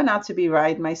 I turned out to be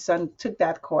right. My son took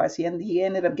that course. He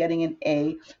ended up getting an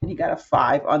A and he got a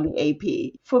 5 on the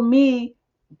AP. For me,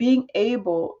 being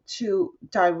able to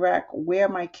direct where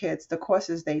my kids, the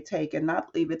courses they take, and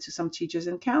not leave it to some teachers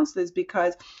and counselors,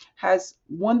 because as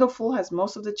wonderful as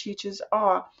most of the teachers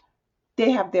are,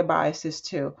 they have their biases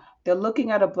too. They're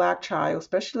looking at a Black child,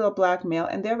 especially a Black male,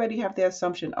 and they already have their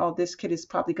assumption, oh, this kid is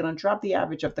probably going to drop the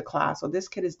average of the class, or this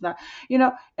kid is not,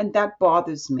 and that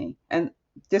bothers me. And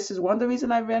this is one of the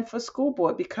reasons I ran for school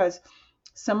board, because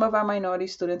some of our minority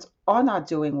students are not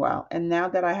doing well. And now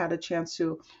that I had a chance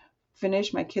to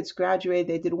finish, my kids graduated,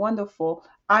 they did wonderful.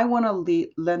 I want to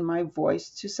lend my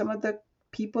voice to some of the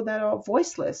people that are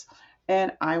voiceless.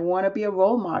 And I want to be a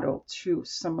role model to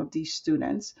some of these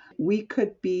students. We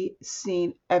could be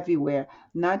seen everywhere,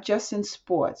 not just in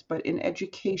sports, but in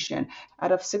education.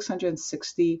 Out of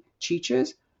 660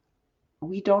 teachers,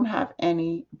 we don't have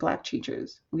any Black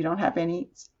teachers. We don't have any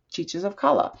teachers of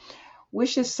color,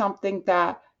 which is something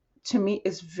that to me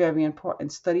is very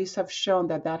important. Studies have shown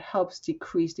that that helps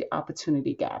decrease the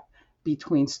opportunity gap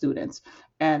between students.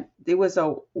 And there was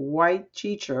a white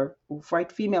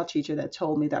female teacher that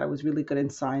told me that I was really good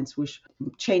in science, which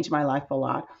changed my life a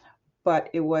lot. But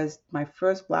it was my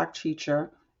first Black teacher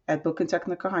at Brooklyn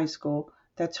Technical High School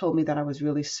that told me that I was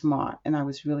really smart and I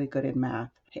was really good in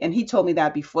math. And he told me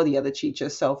that before the other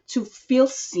teachers. So to feel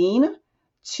seen,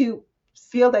 to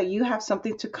feel that you have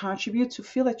something to contribute, to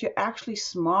feel that you're actually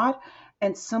smart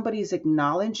and somebody's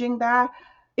acknowledging that,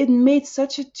 it made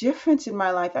such a difference in my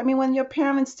life. I mean, when your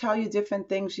parents tell you different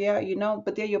things, yeah,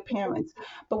 but they're your parents.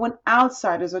 But when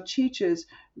outsiders or teachers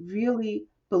really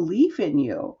believe in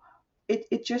you,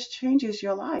 it just changes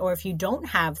your life. Or if you don't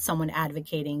have someone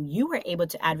advocating, you were able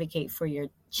to advocate for your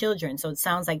children. So it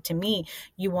sounds like to me,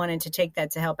 you wanted to take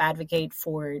that to help advocate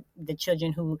for the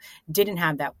children who didn't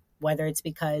have that, whether it's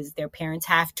because their parents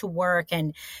have to work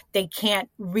and they can't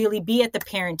really be at the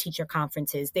parent-teacher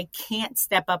conferences. They can't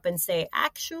step up and say,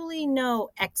 actually,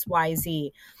 no, X, Y,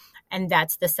 Z. And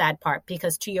that's the sad part,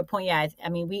 because to your point, yeah, I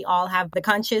mean, we all have the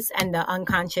conscious and the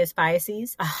unconscious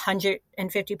biases,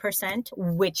 150%,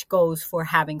 which goes for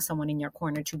having someone in your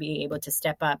corner to be able to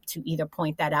step up to either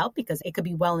point that out, because it could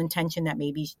be well-intentioned that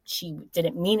maybe she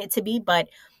didn't mean it to be, but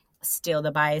still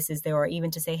the bias is there, or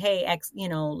even to say, hey,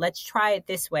 let's try it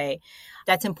this way.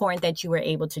 That's important that you were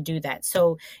able to do that.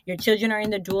 So your children are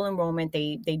in the dual enrollment.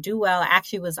 They do well. I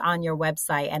actually was on your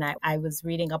website and I was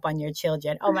reading up on your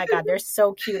children. Oh my God, they're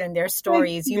so cute, and their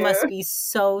stories. You must be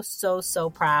so, so, so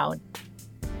proud.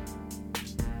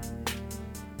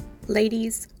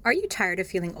 Ladies, are you tired of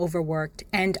feeling overworked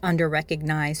and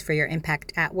under-recognized for your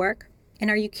impact at work? And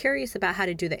are you curious about how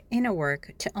to do the inner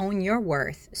work to own your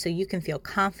worth so you can feel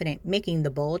confident making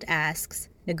the bold asks,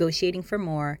 negotiating for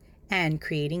more, and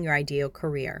creating your ideal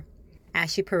career?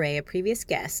 Ashley Pare, a previous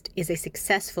guest, is a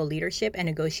successful leadership and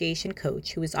negotiation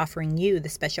coach who is offering you the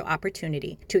special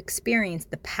opportunity to experience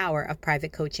the power of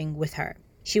private coaching with her.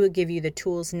 She will give you the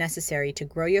tools necessary to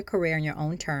grow your career on your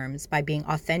own terms by being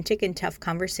authentic in tough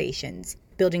conversations,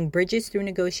 building bridges through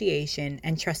negotiation,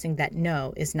 and trusting that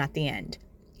no is not the end.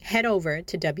 Head over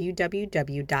to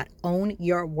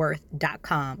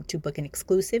www.ownyourworth.com to book an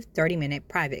exclusive 30-minute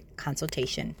private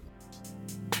consultation.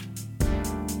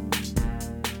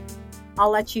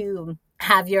 I'll let you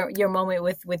have your moment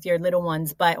with your little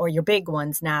ones, or your big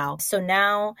ones now. So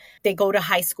now they go to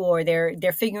high school, or they're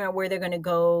figuring out where they're going to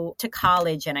go to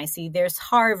college. And I see there's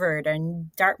Harvard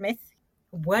and Dartmouth.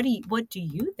 What do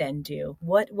you then do?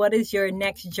 What is your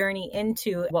next journey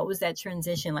into? What was that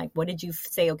transition like? What did you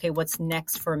say, okay, what's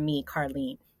next for me,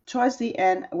 Carlene? Towards the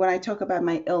end, when I talk about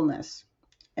my illness,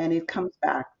 and it comes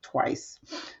back twice.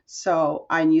 So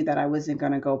I knew that I wasn't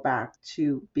going to go back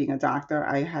to being a doctor.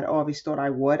 I had always thought I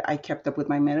would. I kept up with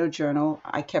my medical journal.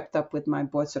 I kept up with my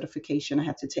board certification. I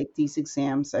had to take these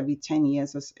exams every 10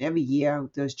 years, or every year,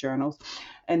 those journals.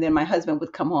 And then my husband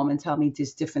would come home and tell me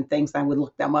these different things. I would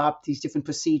look them up, these different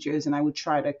procedures, and I would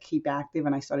try to keep active.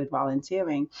 And I started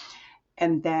volunteering.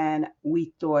 And then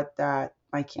we thought that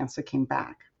my cancer came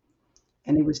back.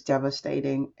 And it was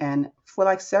devastating. And for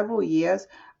like several years,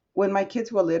 when my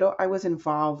kids were little, I was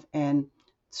involved in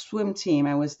swim team.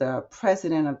 I was the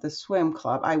president of the swim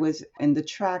club. I was in the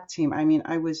track team. I mean,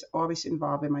 I was always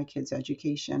involved in my kids'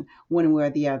 education, one way or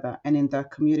the other, and in the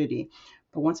community.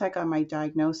 But once I got my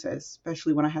diagnosis,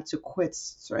 especially when I had to quit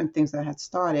certain things that I had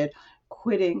started,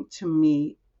 quitting to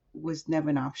me was never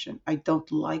an option. I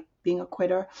don't like being a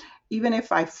quitter. even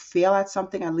if I fail at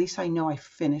something, at least I know I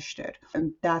finished it.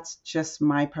 And that's just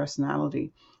my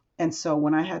personality. And so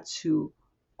when I had to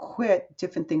quit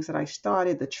different things that I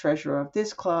started, the treasurer of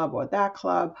this club or that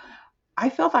club, I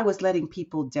felt I was letting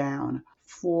people down.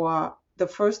 For the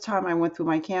first time I went through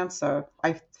my cancer,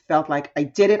 I felt like I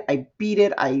did it, I beat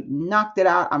it, I knocked it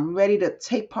out, I'm ready to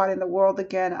take part in the world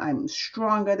again, I'm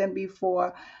stronger than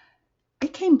before.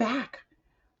 It came back.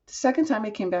 The second time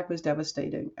it came back was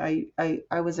devastating. I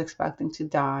was expecting to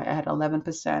die. I had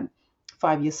 11%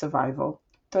 5 year survival,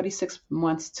 36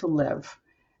 months to live.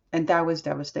 And that was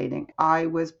devastating. I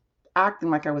was acting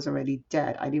like I was already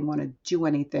dead. I didn't want to do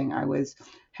anything.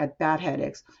 Had bad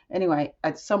headaches. Anyway,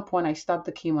 at some point I stopped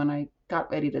the chemo and I got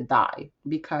ready to die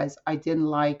because I didn't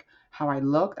like how I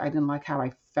looked. I didn't like how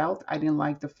I felt. I didn't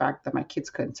like the fact that my kids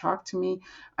couldn't talk to me.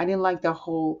 I didn't like the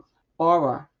whole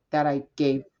aura that I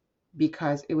gave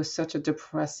because it was such a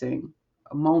depressing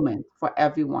moment for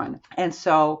everyone. And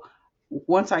so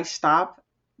once I stopped,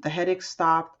 the headache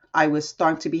stopped. I was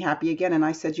starting to be happy again. And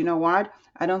I said, you know what?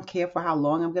 I don't care for how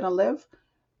long I'm going to live,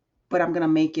 but I'm going to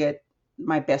make it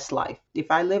my best life. If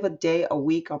I live a day, a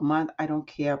week, a month, I don't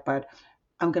care, but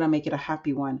I'm going to make it a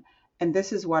happy one. And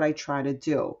this is what I try to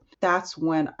do. That's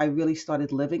when I really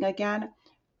started living again.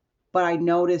 But I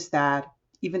noticed that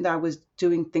even though I was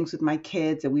doing things with my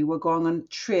kids and we were going on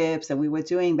trips and we were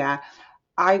doing that,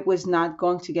 I was not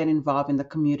going to get involved in the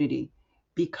community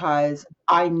because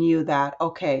I knew that,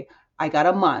 okay, I got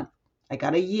a month, I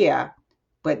got a year,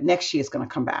 but next year is going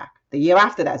to come back. The year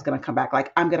after that is going to come back.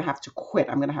 Like, I'm going to have to quit.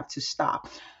 I'm going to have to stop.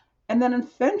 And then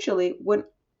eventually, when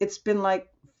it's been like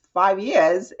 5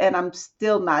 years and I'm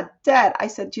still not dead, I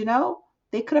said,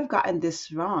 they could have gotten this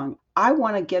wrong. I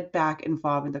want to get back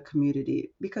involved in the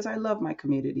community because I love my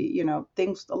community.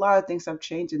 A lot of things have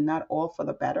changed and not all for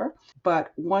the better.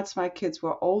 But once my kids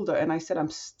were older and I said, I'm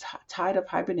tired of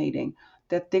hibernating,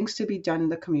 there are things to be done in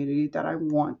the community that I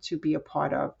want to be a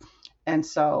part of. And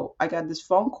so I got this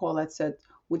phone call that said,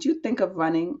 would you think of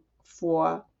running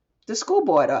for the school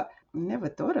board? I never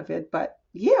thought of it, but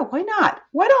yeah, why not?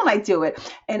 Why don't I do it?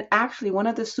 And actually, one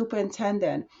of the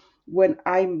superintendent, when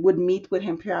I would meet with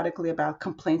him periodically about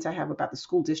complaints I have about the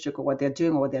school district or what they're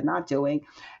doing or what they're not doing,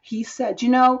 he said,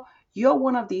 you're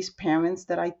one of these parents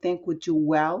that I think would do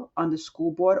well on the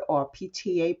school board or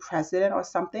PTA president or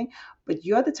something, but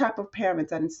you're the type of parent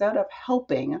that instead of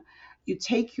helping, you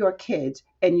take your kids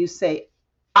and you say,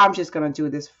 I'm just going to do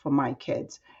this for my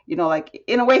kids. Like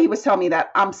in a way, he was telling me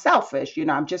that I'm selfish,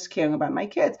 I'm just caring about my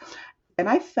kids. And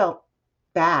I felt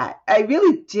bad. I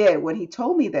really did when he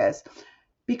told me this,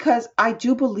 because I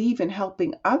do believe in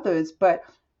helping others, but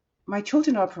my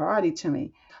children are a priority to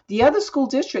me. The other school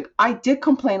district, I did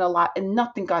complain a lot and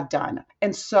nothing got done.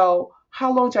 And so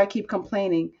how long do I keep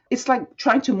complaining? It's like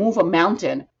trying to move a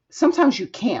mountain. Sometimes you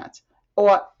can't,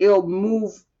 or it'll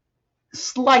move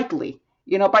slightly.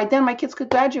 By then my kids could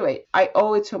graduate. I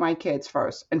owe it to my kids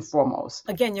first and foremost.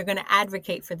 Again, you're going to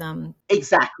advocate for them.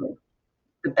 Exactly.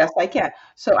 The best I can.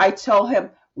 So I told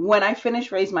him, when I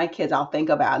finish raising my kids, I'll think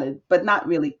about it, but not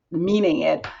really meaning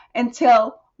it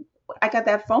until I got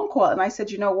that phone call. And I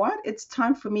said, you know what? It's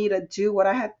time for me to do what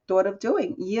I had thought of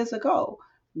doing years ago.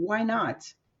 Why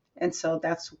not? And so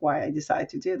that's why I decided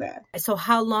to do that. So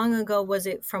how long ago was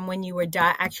it from when you were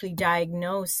actually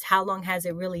diagnosed? How long has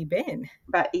it really been?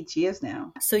 About 8 years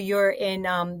now. So you're in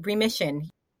remission?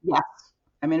 Yes.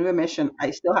 I'm in remission. I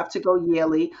still have to go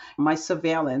yearly. My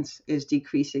surveillance is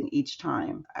decreasing each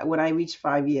time. When I reached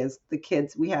 5 years, the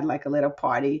kids, we had like a little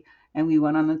party and we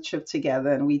went on a trip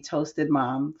together and we toasted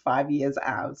mom 5 years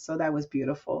out. So that was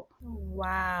beautiful.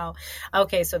 Wow.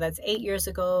 Okay. So that's 8 years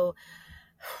ago.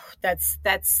 That's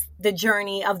the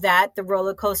journey of that, the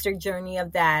roller coaster journey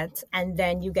of that. And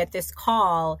then you get this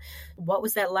call. What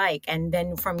was that like? And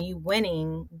then from you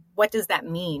winning, what does that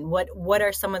mean? What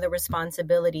are some of the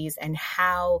responsibilities and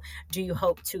how do you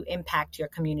hope to impact your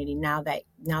community now that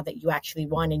you actually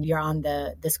won and you're on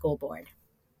the school board?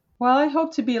 Well, I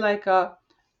hope to be like a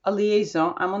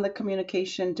liaison. I'm on the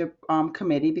communication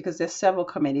committee because there's several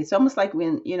committees. It's almost like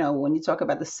when you talk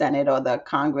about the Senate or the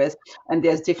Congress, and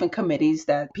there's different committees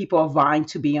that people are vying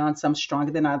to be on, some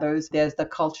stronger than others. There's the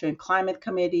Culture and Climate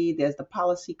Committee. There's the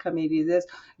Policy Committee.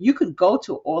 You could go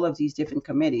to all of these different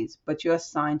committees, but you're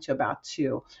assigned to about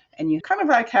two. And you kind of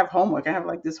like have homework. I have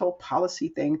like this whole policy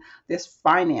thing. There's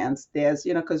finance. There's,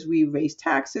 because we raise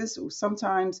taxes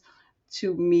sometimes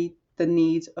to meet the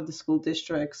needs of the school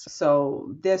districts.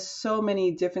 So there's so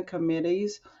many different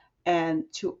committees, and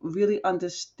to really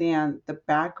understand the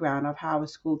background of how a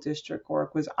school district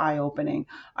work was eye-opening.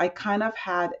 I kind of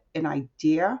had an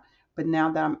idea, but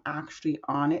now that I'm actually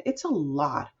on it, it's a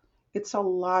lot. It's a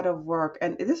lot of work.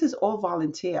 And this is all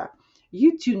volunteer.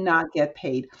 You do not get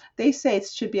paid. They say it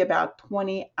should be about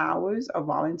 20 hours of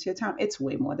volunteer time. It's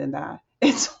way more than that.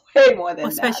 It's way more than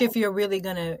that. Especially if you're really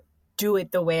going to do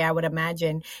it the way I would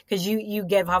imagine, because you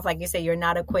give off, like you say, you're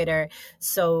not a quitter.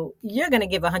 So you're going to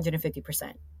give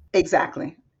 150%.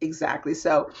 Exactly. Exactly.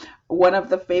 So one of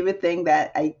the favorite thing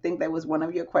that I think that was one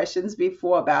of your questions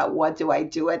before about what do I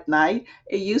do at night?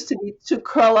 It used to be to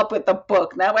curl up with a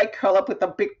book. Now I curl up with a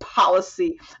big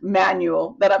policy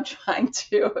manual that I'm trying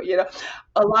to,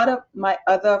 a lot of my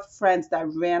other friends that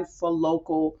ran for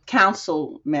local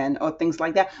councilmen or things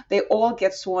like that, they all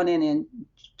get sworn in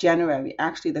January,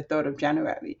 actually the 3rd of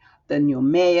January, the new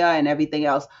mayor and everything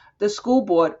else. The school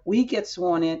board, we get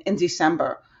sworn in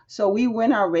December. So we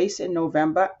win our race in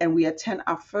November and we attend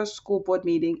our first school board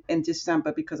meeting in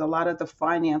December because a lot of the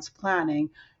finance planning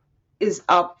is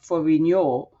up for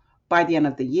renewal by the end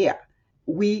of the year.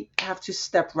 We have to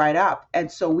step right up. And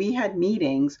so we had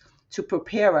meetings to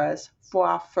prepare us for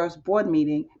our first board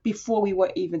meeting before we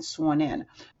were even sworn in.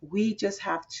 We just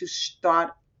have to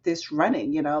start this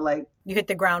running, like you hit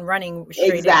the ground running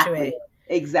straight exactly. into it.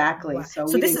 Exactly. Wow. So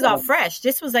this is all fresh.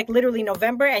 This was like literally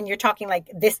November and you're talking like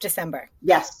this December.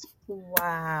 Yes.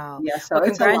 Wow. Yes. So well,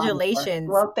 congratulations.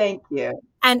 Well, thank you.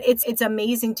 And it's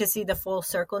amazing to see the full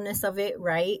circleness of it,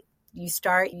 right?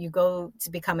 You go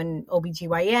to become an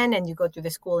OBGYN and you go through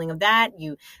the schooling of that.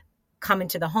 You come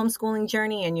into the homeschooling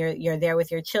journey and you're there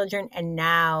with your children. And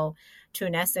now to,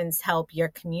 in essence, help your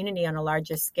community on a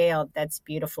larger scale. That's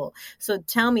beautiful. So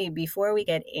tell me, before we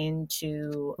get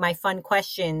into my fun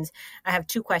questions, I have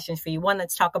 2 questions for you. One,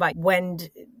 let's talk about when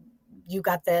you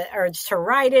got the urge to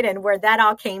write it and where that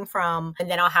all came from. And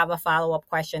then I'll have a follow-up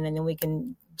question and then we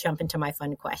can jump into my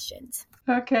fun questions.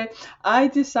 Okay. I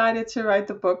decided to write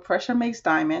the book Pressure Makes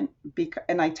Diamond,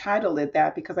 and I titled it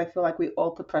that because I feel like we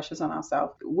all put pressures on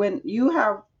ourselves. When you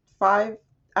have 5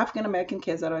 African American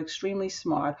kids that are extremely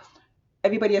smart,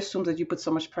 everybody assumes that you put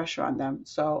so much pressure on them.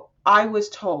 So I was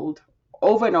told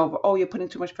over and over, oh, you're putting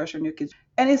too much pressure on your kids.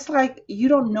 And it's like, you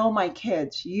don't know my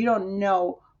kids. You don't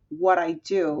know what I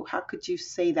do. How could you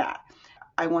say that?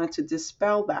 I wanted to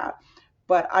dispel that.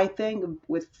 But I think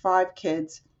with 5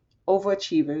 kids,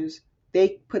 overachievers,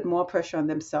 they put more pressure on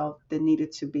themselves than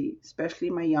needed to be,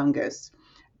 especially my youngest,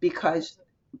 because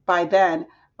by then,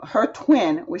 her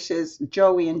twin, which is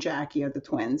Joey and Jackie, are the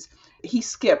twins. He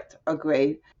skipped a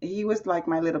grade. He was like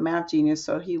my little math genius.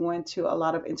 So he went to a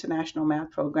lot of international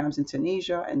math programs in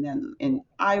Tunisia and then in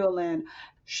Ireland.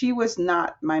 She was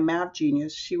not my math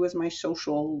genius. She was my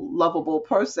social, lovable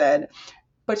person,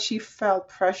 but she felt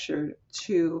pressured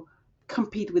to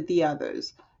compete with the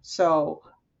others. So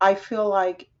I feel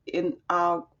like in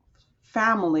our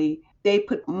family, they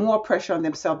put more pressure on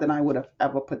themselves than I would have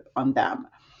ever put on them.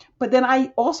 But then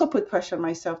I also put pressure on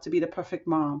myself to be the perfect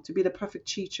mom, to be the perfect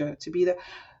teacher, to be the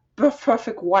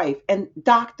perfect wife and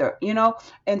doctor,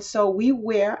 And so we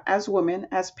wear, as women,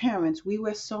 as parents, we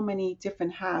wear so many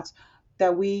different hats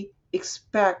that we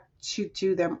expect to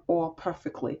do them all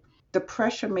perfectly. The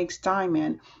pressure makes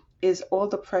diamond is all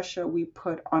the pressure we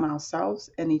put on ourselves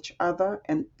and each other,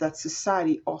 and that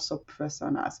society also puts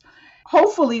on us.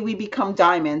 Hopefully we become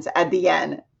diamonds at the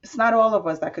end. It's not all of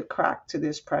us that could crack to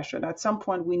this pressure. And at some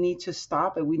point, we need to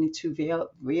stop and we need to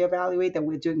reevaluate that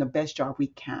we're doing the best job we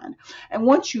can. And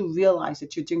once you realize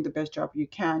that you're doing the best job you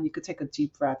can, you could take a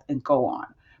deep breath and go on.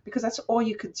 Because that's all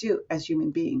you could do as human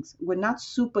beings. We're not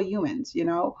superhumans,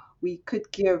 We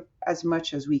could give as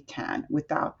much as we can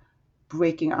without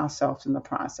breaking ourselves in the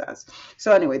process.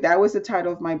 So anyway, that was the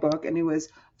title of my book, and it was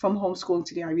From Homeschooling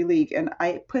to the Ivy League. And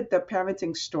I put the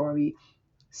parenting story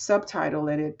subtitle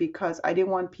in it because I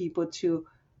didn't want people to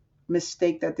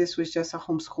mistake that this was just a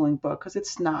homeschooling book, because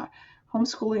it's not.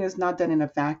 Homeschooling is not done in a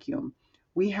vacuum.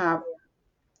 We have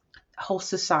a whole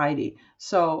society.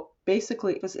 So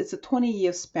basically, it's a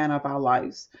 20-year span of our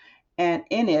lives. And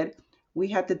in it, we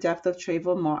had the death of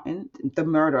Trayvon Martin, the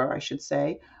murder, I should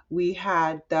say. We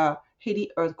had the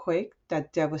Haiti earthquake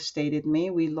that devastated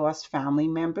me. We lost family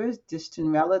members, distant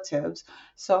relatives.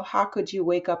 So how could you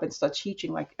wake up and start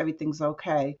teaching like everything's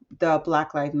okay? The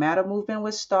Black Lives Matter movement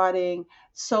was starting.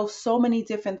 So many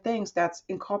different things that's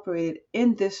incorporated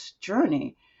in this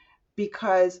journey,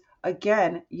 because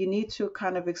again, you need to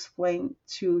kind of explain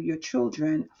to your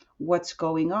children what's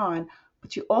going on,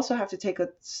 but you also have to take a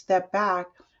step back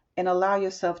and allow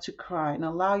yourself to cry and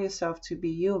allow yourself to be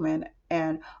human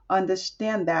and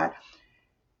understand that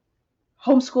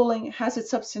homeschooling has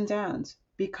its ups and downs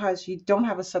because you don't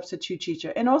have a substitute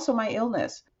teacher. And also my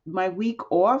illness, my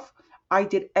week off, I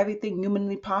did everything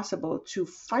humanly possible to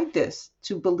fight this,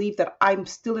 to believe that I'm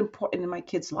still important in my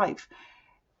kid's life.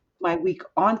 My week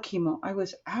on chemo, I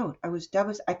was out. I was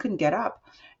devastated. I couldn't get up.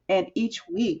 And each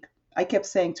week, I kept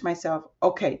saying to myself,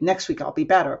 okay, next week I'll be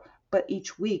better. But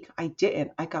each week I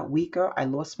didn't. I got weaker. I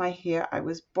lost my hair. I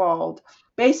was bald.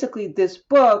 Basically, this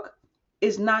book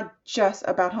is not just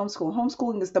about homeschooling.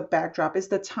 Homeschooling is the backdrop, is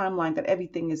the timeline that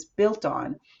everything is built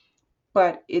on,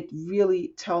 but it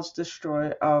really tells the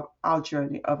story of our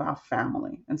journey of our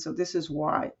family. And so this is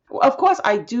why. Of course,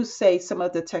 I do say some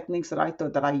of the techniques that I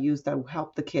thought that I used that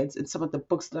help the kids, and some of the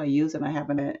books that I use, and I have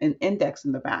an index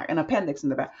in the back, an appendix in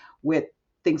the back with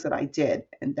things that I did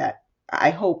and that I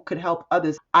hope could help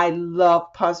others. I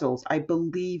love puzzles. I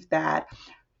believe that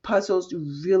puzzles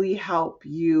really help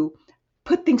you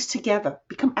put things together,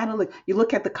 become analytic. You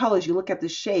look at the colors, you look at the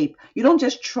shape. You don't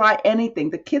just try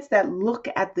anything. The kids that look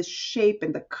at the shape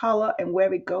and the color and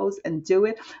where it goes and do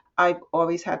it. I've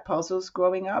always had puzzles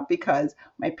growing up because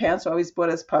my parents always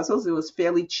bought us puzzles. It was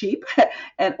fairly cheap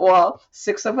and all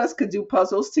 6 of us could do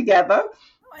puzzles together.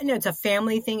 I know it's a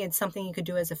family thing. It's something you could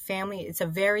do as a family. It's a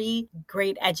very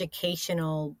great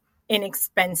educational,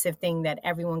 inexpensive thing that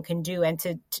everyone can do. And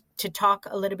to talk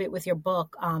a little bit with your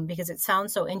book, because it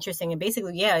sounds so interesting. And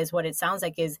basically, yeah, is what it sounds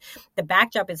like is the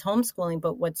backdrop is homeschooling.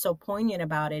 But what's so poignant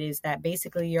about it is that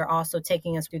basically you're also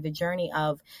taking us through the journey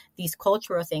of these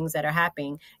cultural things that are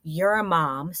happening. You're a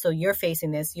mom, so you're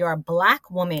facing this. You're a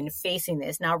Black woman facing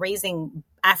this. Now raising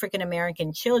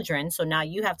African-American children. So now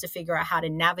you have to figure out how to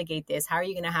navigate this. How are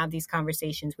you going to have these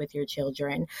conversations with your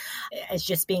children as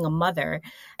just being a mother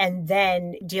and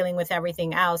then dealing with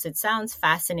everything else? It sounds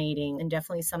fascinating and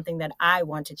definitely something that I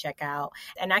want to check out.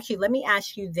 And actually, let me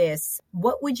ask you this.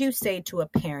 What would you say to a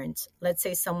parent, let's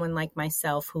say someone like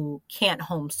myself who can't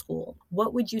homeschool?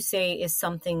 What would you say is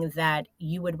something that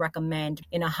you would recommend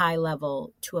in a high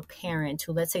level to a parent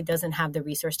who, let's say, doesn't have the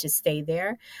resource to stay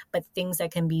there, but things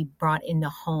that can be brought in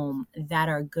the home that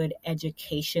are good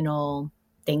educational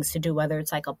things to do, whether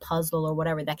it's like a puzzle or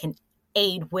whatever that can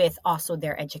aid with also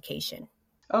their education?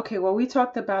 Okay, well, we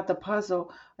talked about the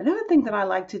puzzle. Another thing that I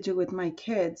like to do with my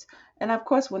kids, and of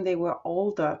course, when they were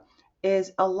older,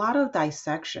 is a lot of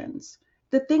dissections.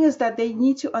 The thing is that they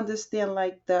need to understand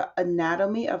like the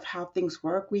anatomy of how things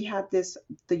work. We had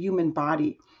the human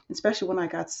body, especially when I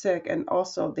got sick, and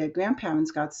also their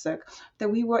grandparents got sick,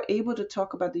 that we were able to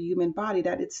talk about the human body,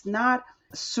 that it's not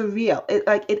surreal.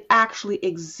 It actually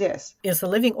exists. It's a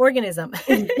living organism.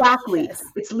 Exactly. Yes.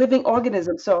 It's living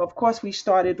organism. So of course we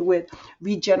started with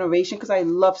regeneration because I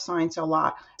love science a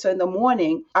lot. So in the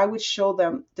morning, I would show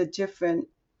them the different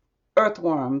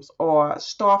earthworms or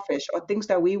starfish or things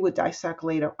that we would dissect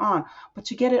later on, but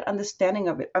to get an understanding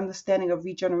of it, understanding of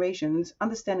regeneration,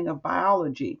 understanding of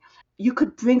biology, you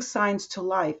could bring science to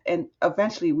life. And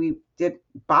eventually we did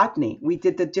botany. We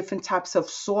did the different types of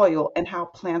soil and how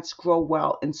plants grow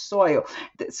well in soil.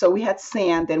 So we had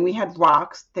sand, then we had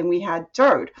rocks, then we had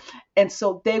dirt. And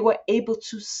so they were able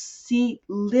to see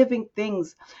living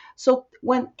things. So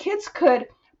when kids could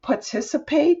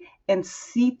participate and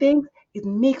see things, it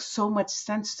makes so much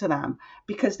sense to them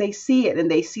because they see it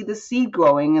and they see the seed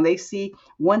growing and they see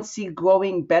one seed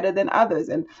growing better than others.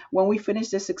 And when we finish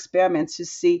this experiment to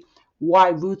see why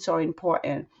roots are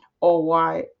important or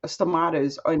why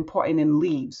stomata are important in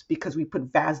leaves, because we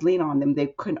put Vaseline on them,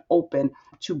 they couldn't open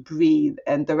to breathe,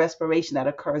 and the respiration that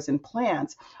occurs in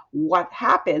plants, what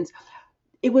happens?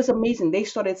 It was amazing. They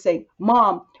started saying,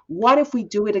 Mom, what if we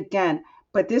do it again?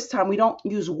 But this time we don't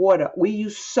use water, we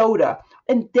use soda.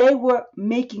 And they were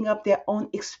making up their own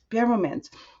experiments.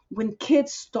 When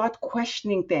kids start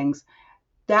questioning things,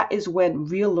 that is when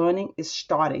real learning is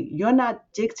starting. You're not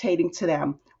dictating to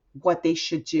them what they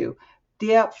should do.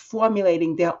 They're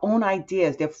formulating their own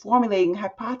ideas. They're formulating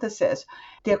hypotheses.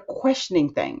 They're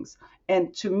questioning things.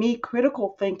 And to me,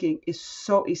 critical thinking is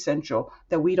so essential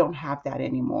that we don't have that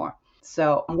anymore.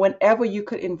 So whenever you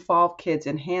could involve kids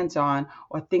in hands-on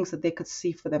or things that they could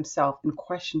see for themselves and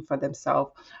question for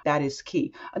themselves, that is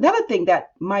key. Another thing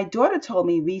that my daughter told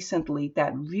me recently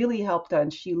that really helped her,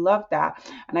 and she loved that,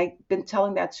 and I've been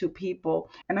telling that to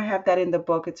people, and I have that in the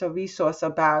book. It's a resource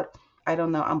about, I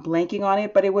don't know, I'm blanking on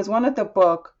it, but it was one of the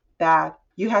book that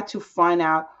you had to find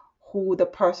out who the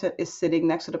person is sitting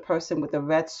next to the person with the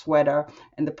red sweater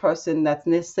and the person that's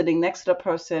sitting next to the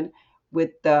person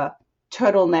with the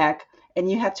turtleneck, and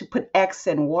you have to put X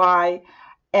and Y,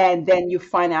 and then you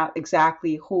find out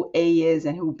exactly who A is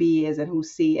and who B is and who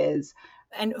C is.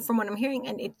 And from what I'm hearing,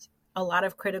 and it's a lot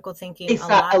of critical thinking. It's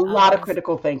a lot of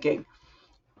critical thinking.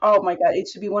 Oh my God, it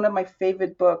should be one of my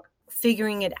favorite books.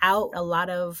 Figuring it out, a lot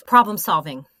of problem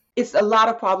solving. It's a lot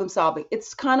of problem solving.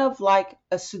 It's kind of like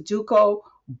a Sudoku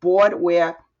board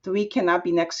where 3 cannot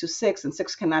be next to 6 and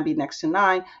 6 cannot be next to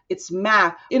 9. It's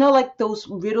math. Like those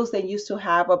riddles they used to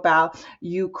have about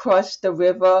you cross the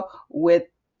river with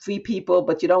 3 people,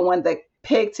 but you don't want the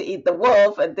pig to eat the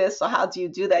wolf and this. So how do you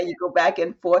do that? You go back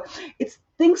and forth. It's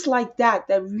things like that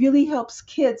that really helps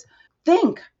kids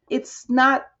think. It's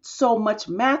not so much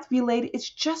math related. It's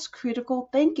just critical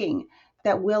thinking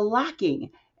that we're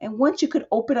lacking. And once you could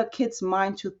open a kid's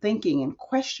mind to thinking and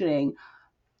questioning,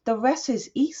 the rest is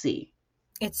easy.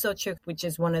 It's so true, which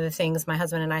is one of the things my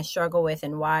husband and I struggle with,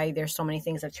 and why there's so many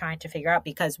things of trying to figure out,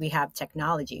 because we have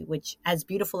technology, which, as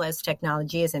beautiful as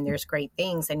technology is, and there's great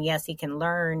things, and yes, he can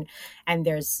learn, and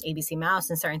there's ABC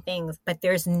Mouse and certain things, but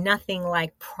there's nothing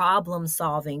like problem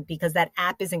solving, because that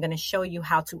app isn't going to show you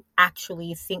how to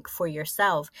actually think for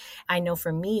yourself. I know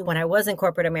for me, when I was in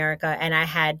corporate America and I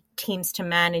had teams to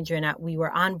manage and we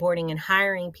were onboarding and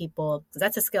hiring people,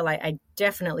 that's a skill I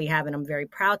definitely have, and I'm very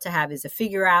proud to have, is a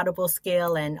figure outable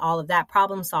skill and all of that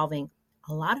problem solving.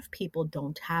 A lot of people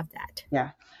don't have that.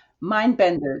 Yeah. Mind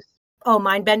Benders. Oh,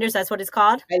 Mind Benders, that's what it's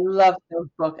called? I love those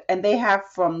books. And they have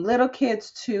from little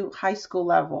kids to high school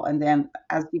level. And then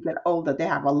as you get older, they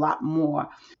have a lot more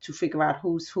to figure out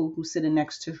who's who's sitting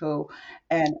next to who.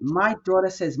 And my daughter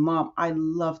says, Mom, I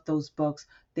love those books.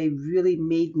 They really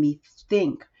made me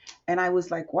think. And I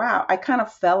was like, wow, I kind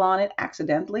of fell on it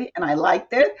accidentally and I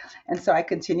liked it. And so I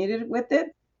continued it with it.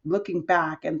 Looking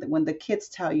back, and when the kids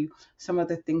tell you some of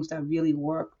the things that really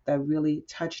work, that really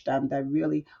touched them, that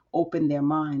really opened their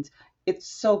minds, it's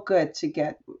so good to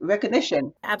get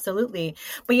recognition. Absolutely.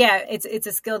 But yeah, it's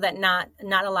a skill that not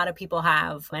a lot of people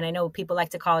have. And I know people like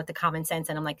to call it the common sense.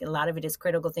 And I'm like, a lot of it is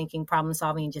critical thinking, problem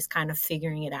solving, and just kind of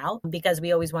figuring it out, because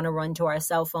we always want to run to our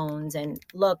cell phones and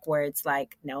look, where it's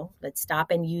like, no, let's stop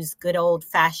and use good old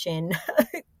fashioned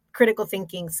critical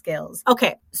thinking skills.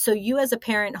 Okay. So you, as a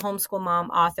parent, homeschool mom,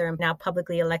 author, and now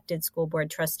publicly elected school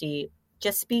board trustee,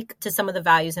 just speak to some of the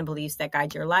values and beliefs that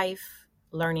guide your life,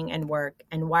 learning, and work,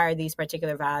 and why are these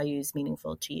particular values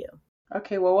meaningful to you?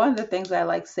 Okay, well, one of the things I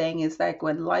like saying is like,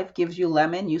 when life gives you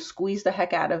lemon, you squeeze the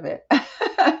heck out of it.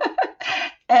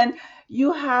 And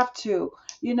you have to,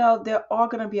 there are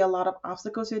going to be a lot of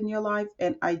obstacles in your life.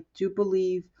 And I do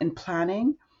believe in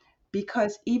planning,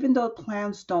 because even though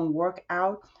plans don't work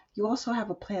out, you also have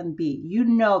a plan B. You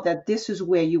know that this is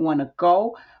where you want to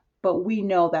go, but we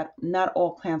know that not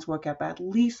all plans work out, but at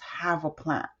least have a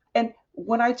plan. And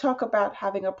when I talk about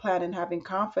having a plan and having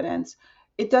confidence,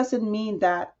 it doesn't mean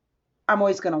that I'm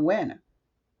always going to win,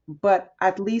 but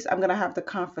at least I'm going to have the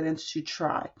confidence to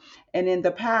try. And in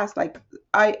the past, like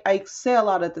I say a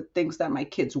lot of the things that my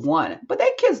kids won, but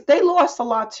they lost a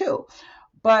lot too.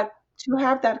 But to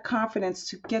have that confidence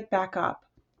to get back up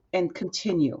and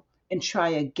continue and try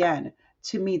again,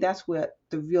 to me, that's where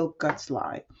the real guts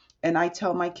lie. And I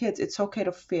tell my kids, it's okay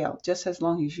to fail just as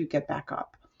long as you get back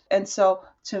up. And so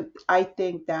I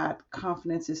think that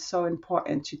confidence is so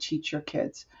important to teach your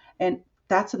kids. And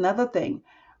that's another thing.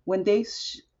 When they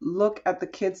look at the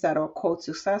kids that are, quote,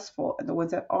 successful and the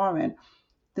ones that aren't,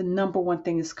 the number one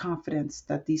thing is confidence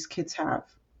that these kids have.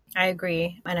 I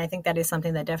agree. And I think that is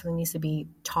something that definitely needs to be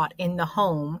taught in the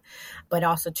home, but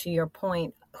also, to your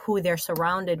point, who they're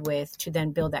surrounded with to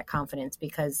then build that confidence.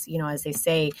 Because, as they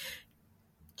say,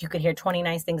 you could hear 20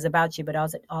 nice things about you, but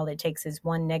all it takes is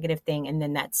one negative thing, and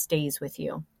then that stays with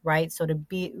you, right? So to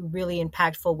be really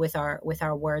impactful with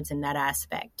our words in that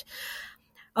aspect.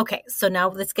 Okay, so now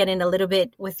let's get in a little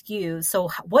bit with you. So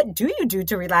what do you do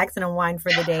to relax and unwind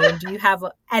for the day? And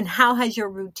and how has your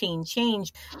routine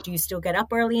changed? Do you still get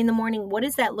up early in the morning? What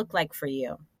does that look like for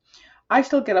you? I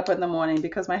still get up in the morning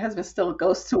because my husband still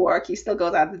goes to work. He still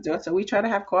goes out the door. So we try to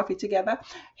have coffee together.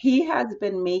 He has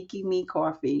been making me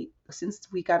coffee since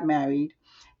we got married.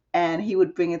 And he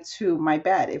would bring it to my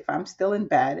bed. If I'm still in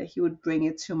bed, he would bring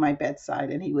it to my bedside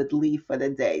and he would leave for the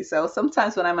day. So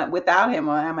sometimes when I'm without him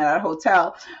or I'm at a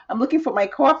hotel, I'm looking for my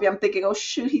coffee. I'm thinking, oh,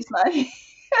 shoot, he's not here.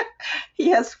 He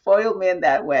has spoiled me in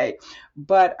that way.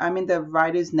 But I'm in the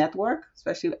Writers Network,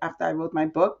 especially after I wrote my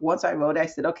book. Once I wrote it, I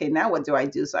said, okay, now what do I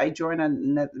do? So I joined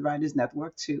a Writers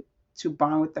Network to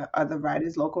bond with the other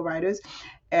writers, local writers.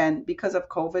 And because of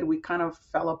COVID, we kind of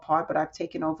fell apart, but I've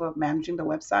taken over managing the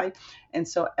website. And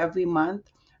so every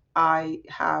month I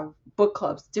have book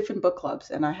clubs, different book clubs,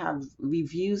 and I have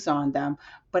reviews on them.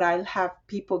 But I have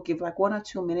people give like 1 or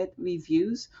 2 minute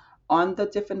reviews on the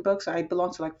different books. I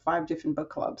belong to like 5 different book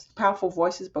clubs. Powerful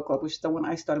Voices book club, which is the one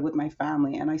I started with my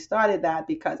family. And I started that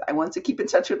because I wanted to keep in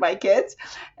touch with my kids.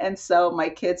 And so my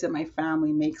kids and my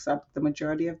family makes up the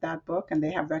majority of that book, and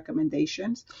they have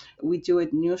recommendations. We do it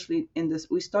usually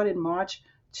we start in March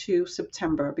to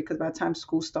September, because by the time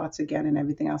school starts again and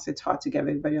everything else, it's hard to get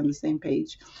everybody on the same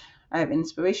page. I have an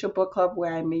inspirational book club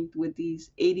where I meet with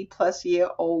these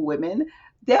 80-plus-year-old women.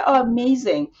 They are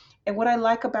amazing. And what I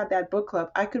like about that book club,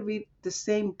 I could read the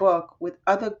same book with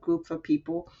other groups of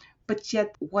people, but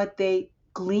yet what they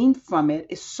glean from it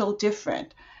is so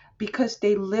different because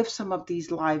they live some of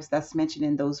these lives that's mentioned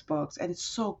in those books. And it's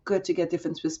so good to get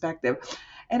different perspective.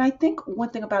 And I think one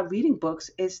thing about reading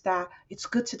books is that it's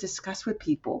good to discuss with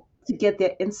people to get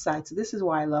their insights. This is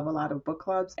why I love a lot of book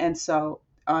clubs. And so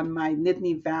on my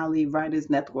Nittany Valley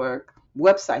Writers Network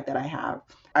website that I have,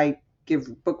 I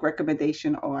give book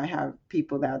recommendation or I have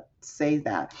people that say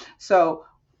that. So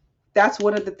that's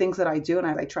one of the things that I do, and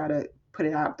I try to put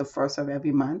it out the first of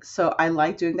every month. So I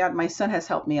like doing that. My son has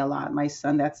helped me a lot. My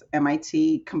son, that's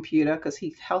MIT computer, because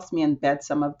he helps me embed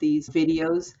some of these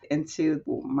videos into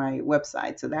my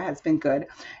website. So that has been good.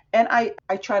 And I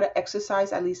try to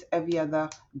exercise at least every other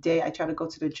day. I try to go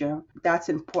to the gym. That's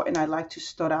important. I like to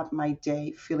start out my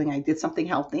day feeling I did something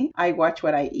healthy. I watch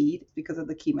what I eat because of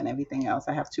the chemo and everything else.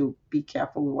 I have to be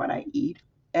careful with what I eat,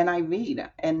 and I read.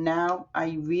 And now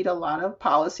I read a lot of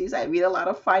policies. I read a lot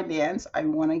of finance. I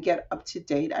want to get up to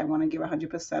date. I want to give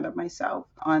 100% of myself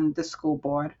on the school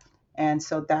board. And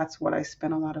so that's what I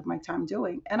spend a lot of my time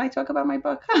doing. And I talk about my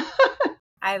book.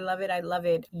 I love it. I love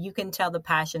it. You can tell the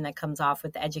passion that comes off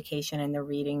with the education and the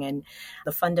reading. And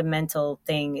the fundamental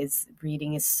thing is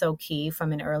reading is so key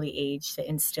from an early age to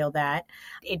instill that.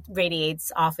 It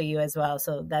radiates off of you as well.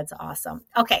 So that's awesome.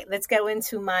 Okay, let's go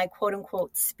into my quote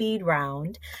unquote speed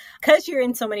round. Because you're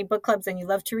in so many book clubs and you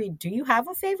love to read, do you have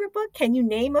a favorite book? Can you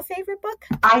name a favorite book?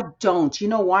 I don't. You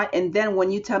know what? And then when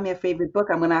you tell me a favorite book,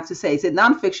 I'm going to have to say, is it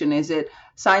nonfiction? Is it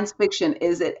science fiction?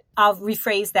 Is it? I'll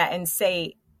rephrase that and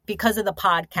say, because of the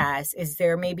podcast, is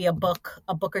there maybe a book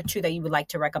or two that you would like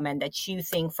to recommend that you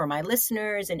think for my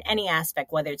listeners in any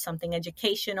aspect, whether it's something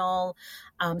educational,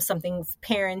 something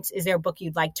parents, is there a book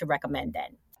you'd like to recommend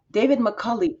then? David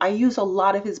McCully. I use a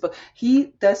lot of his book.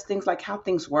 He does things like How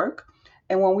Things Work.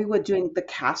 And when we were doing The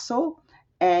Castle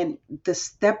and the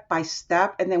step by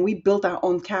step, and then we built our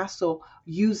own castle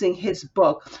using his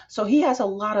book. So he has a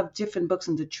lot of different books,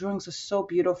 and the drawings are so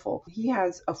beautiful. He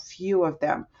has a few of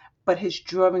them, but his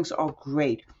drawings are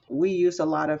great. We use a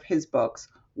lot of his books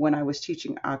when I was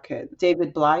teaching our kids.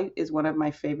 David Bly is one of my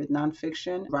favorite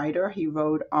nonfiction writer. He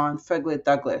wrote on Frederick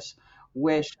Douglass,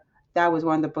 which that was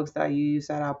one of the books that I used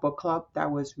at our book club.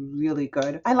 That was really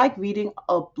good. I like reading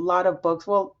a lot of books.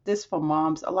 Well, this for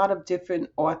moms, a lot of different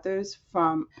authors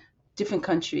from different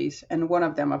countries. And one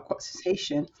of them, of course, is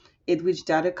Haitian. Edwidge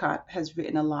Dadicott has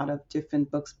written a lot of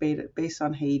different books based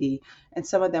on Haiti. And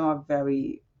some of them are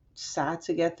very sad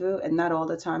to get through, and not all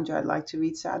the time do I like to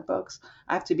read sad books.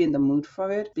 I have to be in the mood for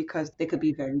it because they could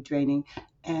be very draining.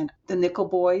 And The Nickel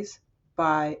Boys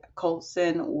by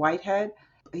Colson Whitehead,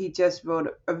 he just wrote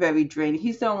a very draining.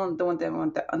 He's the one that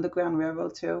wrote the Underground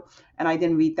Railroad too, and I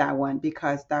didn't read that one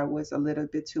because that was a little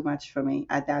bit too much for me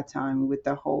at that time with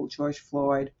the whole George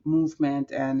Floyd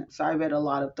movement. And so I read a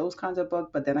lot of those kinds of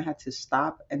books, but then I had to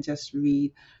stop and just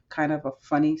read kind of a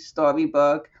funny story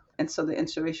book. And so the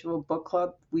Inspirational Book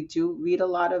Club, we do read a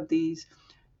lot of these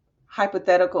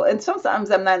hypothetical, and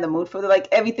sometimes I'm not in the mood for it. Like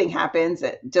everything happens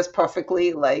just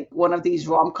perfectly, like one of these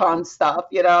rom-com stuff,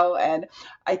 and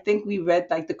I think we read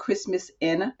like The Christmas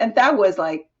Inn, and that was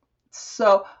like,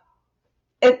 so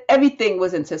everything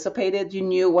was anticipated. You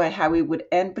knew how it would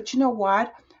end. But you know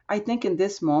what? I think in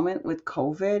this moment with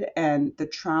COVID and the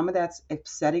trauma that's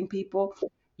upsetting people,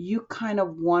 you kind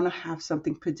of want to have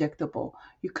something predictable.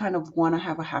 You kind of want to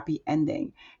have a happy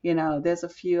ending. There's a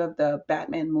few of the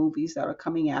Batman movies that are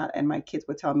coming out, and my kids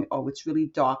were telling me, oh, it's really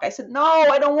dark. I said, no,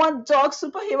 I don't want dark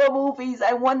superhero movies.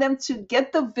 I want them to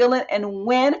get the villain and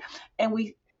win, and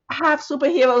we have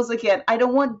superheroes again. I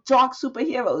don't want dark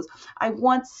superheroes. I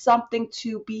want something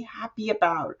to be happy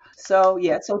about. So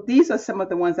yeah, so these are some of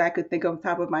the ones I could think of on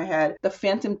top of my head. The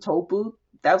Phantom Toll Booth,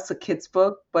 that was a kid's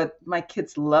book, but my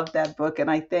kids loved that book. And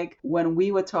I think when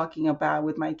we were talking about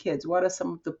with my kids, what are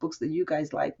some of the books that you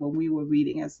guys like when we were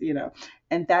reading,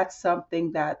 and that's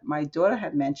something that my daughter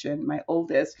had mentioned, my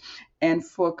oldest. And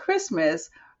for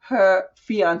Christmas, her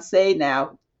fiance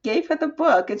now gave her the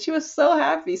book, and she was so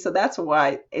happy. So that's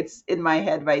why it's in my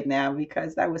head right now,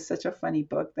 because that was such a funny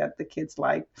book that the kids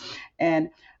liked. And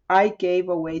I gave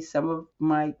away some of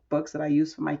my books that I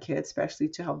use for my kids, especially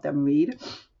to help them read.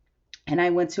 And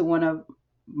I went to one of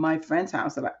my friend's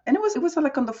house, and it was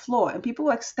like on the floor, and people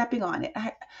were like stepping on it.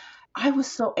 I was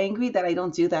so angry that I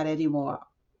don't do that anymore,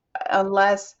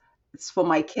 unless it's for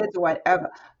my kids or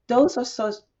whatever. Those are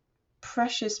so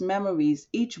precious memories.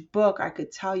 Each book, I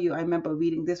could tell you, I remember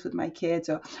reading this with my kids,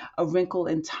 or A Wrinkle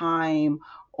in Time,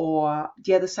 or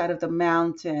The Other Side of the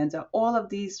Mountains, or all of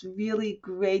these really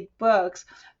great books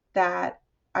that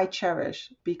I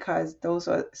cherish because those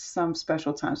are some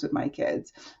special times with my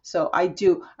kids. So I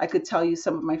could tell you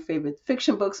some of my favorite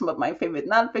fiction books, some of my favorite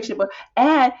nonfiction books,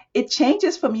 and it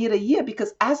changes from year to year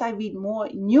because as I read more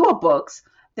newer books,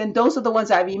 then those are the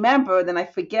ones I remember. Then I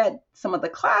forget some of the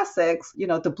classics,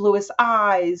 The Bluest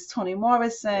Eyes, Toni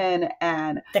Morrison,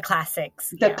 and The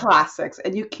classics. the classics.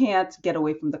 And you can't get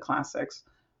away from the classics.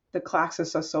 The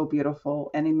classics are so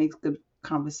beautiful and it makes good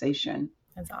conversation.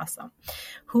 That's awesome.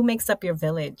 Who makes up your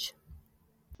village?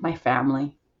 My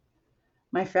family.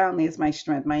 My family is my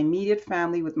strength. My immediate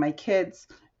family with my kids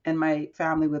and my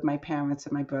family with my parents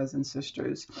and my brothers and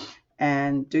sisters.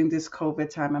 And during this COVID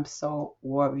time, I'm so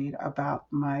worried about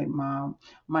my mom.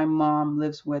 My mom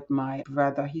lives with my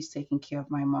brother. He's taking care of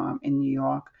my mom in New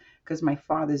York because my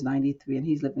father's 93 and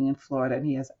he's living in Florida and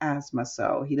he has asthma.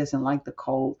 So he doesn't like the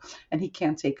cold and he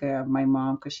can't take care of my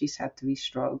mom because she's had 3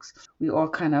 strokes. We all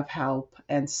kind of help.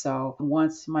 And so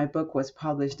once my book was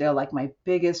published, they're like my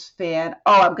biggest fan.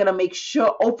 Oh, I'm going to make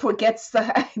sure Oprah gets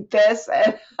this.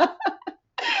 And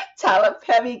Tyler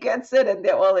Perry gets it, and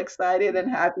they're all excited and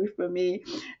happy for me.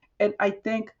 And I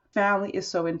think family is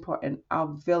so important. Our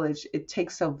village, it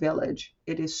takes a village.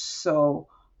 It is so,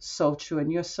 so true.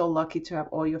 And you're so lucky to have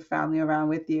all your family around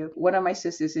with you. One of my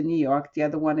sisters in New York, the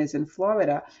other one is in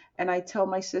Florida. And I tell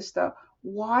my sister,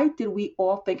 why did we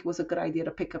all think it was a good idea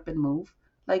to pick up and move?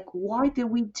 Like, why did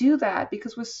we do that?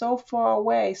 Because we're so far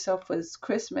away. So for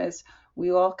Christmas, we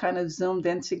all kind of zoomed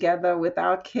in together with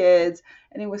our kids,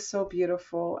 and it was so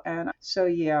beautiful. And so,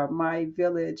 yeah, my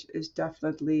village is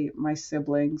definitely my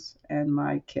siblings and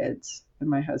my kids and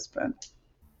my husband.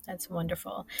 That's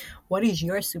wonderful. What is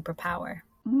your superpower?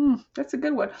 That's a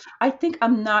good one. I think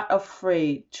I'm not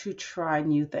afraid to try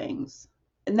new things.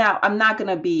 Now, I'm not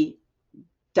going to be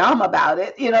dumb about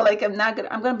it,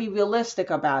 I'm going to be realistic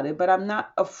about it, but I'm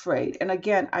not afraid. And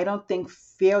again, I don't think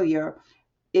failure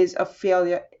is a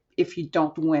failure if you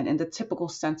don't win in the typical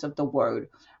sense of the word.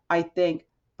 I think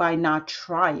by not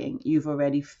trying, you've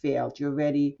already failed. You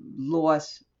already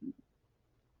lost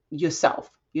yourself,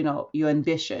 your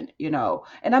ambition,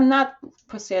 and I'm not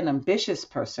per se an ambitious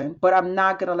person, but I'm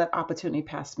not going to let opportunity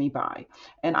pass me by.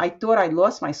 And I thought I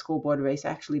lost my school board race.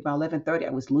 Actually, by 11:30,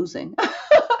 I was losing.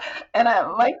 And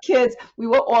my kids, we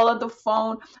were all on the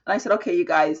phone. And I said, okay, you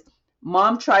guys,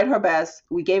 mom tried her best.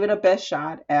 We gave it a best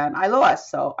shot and I lost.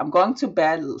 So I'm going to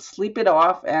bed, sleep it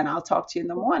off, and I'll talk to you in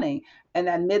the morning. And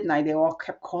at midnight, they all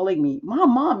kept calling me,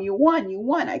 Mom, you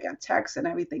won. I got texts and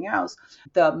everything else.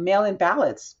 The mail-in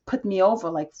ballots put me over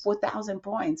like 4,000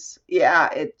 points. Yeah,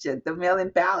 the mail-in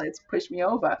ballots pushed me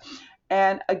over.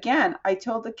 And again, I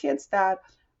told the kids that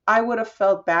I would have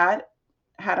felt bad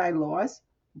had I lost,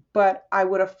 but I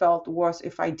would have felt worse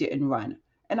if I didn't run.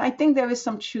 And I think there is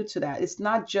some truth to that. It's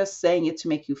not just saying it to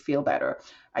make you feel better.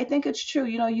 I think it's true.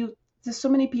 There's so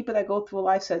many people that go through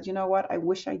life said, you know what, I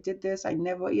wish I did this. I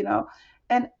never,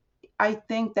 and I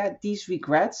think that these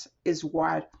regrets is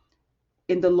what,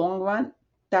 in the long run,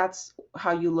 that's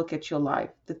how you look at your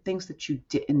life, the things that you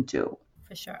didn't do.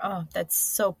 For sure. Oh, that's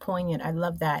so poignant. I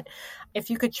love that. If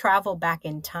you could travel back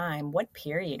in time, what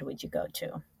period would you go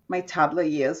to? My toddler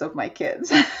years of my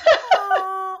kids.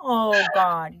 Oh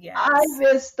God, yes. I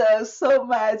miss those so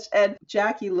much. And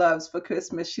Jackie loves, for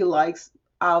Christmas, she likes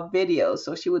our videos.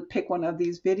 So she would pick one of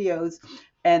these videos,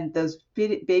 and those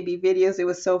baby videos, it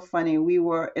was so funny. We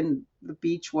were in the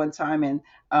beach one time and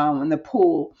in the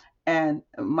pool, and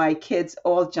my kids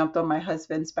all jumped on my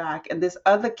husband's back, and this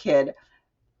other kid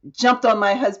jumped on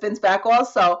my husband's back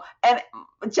also. And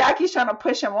Jackie's trying to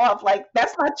push him off, like,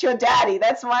 that's not your daddy,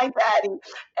 that's my daddy.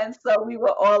 And so we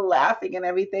were all laughing and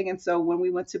everything. And so when we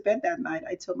went to bed that night,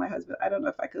 I told my husband, I don't know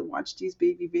if I could watch these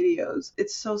baby videos.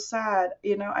 It's so sad.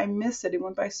 I miss it. It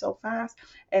went by so fast.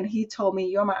 And he told me,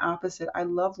 you're my opposite. I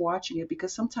love watching it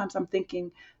because sometimes I'm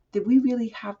thinking, did we really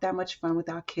have that much fun with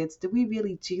our kids? Did we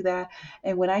really do that?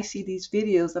 And when I see these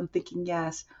videos, I'm thinking,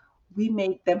 yes, we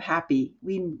made them happy.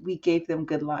 We gave them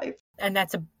good life. And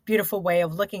that's a beautiful way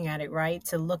of looking at it, right?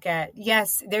 To look at,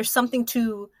 yes, there's something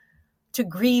to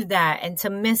grieve that and to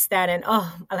miss that. And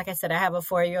like I said, I have a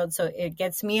 4-year-old, so it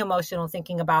gets me emotional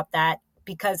thinking about that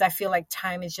because I feel like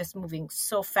time is just moving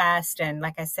so fast. And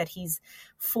like I said, he's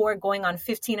 4 going on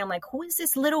 15. I'm like, who is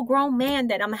this little grown man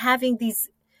that I'm having these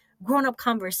grown-up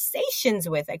conversations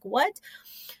with? Like, what?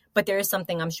 But there is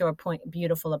something I'm sure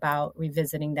beautiful about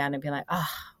revisiting that and being like,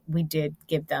 we did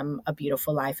give them a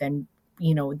beautiful life and,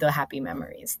 the happy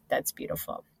memories. That's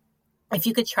beautiful. If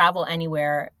you could travel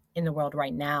anywhere in the world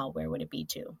right now, where would it be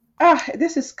to?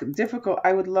 This is difficult.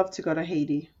 I would love to go to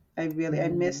Haiti. I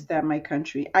miss that my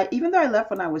country. I even though I left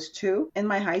when I was 2, in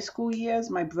my high school years,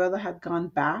 my brother had gone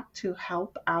back to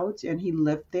help out and he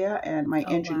lived there and my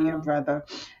Oh, engineer wow. brother.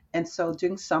 And so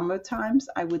during summer times,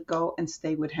 I would go and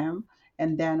stay with him.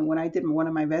 And then when I did one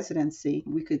of my residency,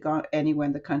 we could go anywhere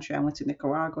in the country. I went to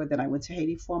Nicaragua, then I went to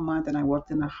Haiti for a month, and I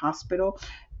worked in a hospital.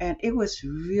 And it was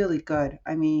really good.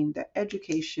 I mean, the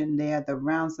education there, the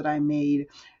rounds that I made,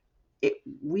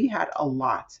 we had a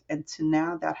lot, and to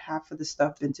now that half of the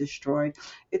stuff been destroyed,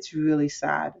 it's really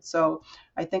sad. So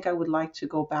I think I would like to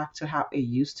go back to how it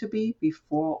used to be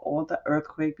before all the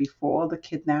earthquake, before all the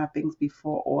kidnappings,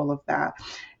 before all of that.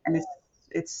 And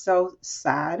it's so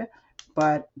sad,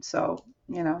 but so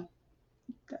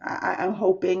I'm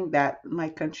hoping that my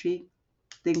country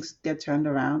things get turned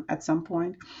around at some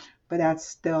point, but that's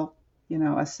still,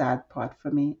 a sad part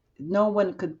for me. No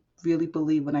one could really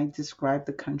believe when I described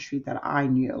the country that I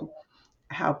knew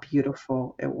how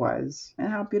beautiful it was and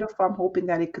how beautiful I'm hoping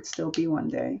that it could still be one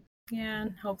day. Yeah,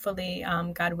 hopefully,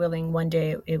 God willing, one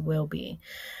day it will be.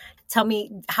 Tell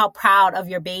me how proud of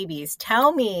your babies.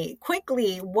 Tell me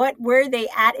quickly, what were they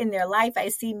at in their life? I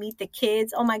see Meet the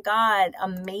Kids. Oh my God,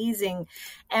 amazing.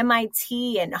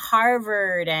 MIT and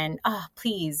Harvard. And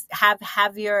please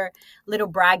have your little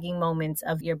bragging moments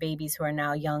of your babies who are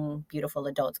now young, beautiful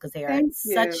adults, because they are Thank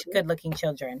you. such good looking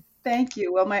children. Thank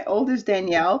you. Well, my oldest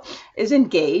Danielle is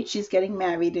engaged. She's getting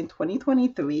married in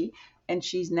 2023, and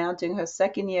she's now doing her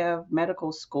second year of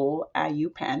medical school at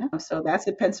UPenn. So that's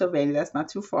in Pennsylvania. That's not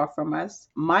too far from us.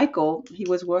 Michael, he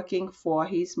was working for,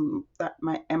 he's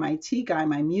my MIT guy,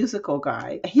 my musical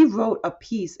guy. He wrote a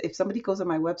piece. If somebody goes on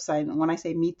my website, and when I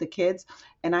say Meet the Kids,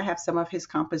 and I have some of his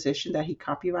composition that he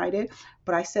copyrighted,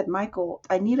 but I said, Michael,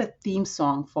 I need a theme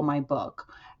song for my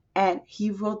book. And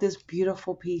he wrote this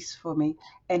beautiful piece for me,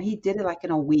 and he did it like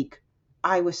in a week.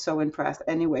 I was so impressed.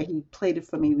 Anyway, he played it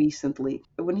for me recently.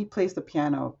 When he plays the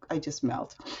piano, I just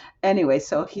melt. Anyway,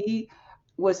 so he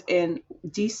was in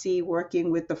DC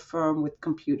working with the firm with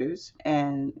computers,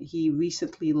 and he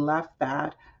recently left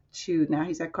that to now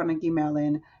he's at Carnegie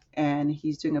Mellon and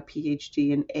he's doing a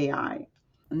PhD in AI.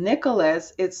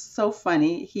 Nicholas, it's so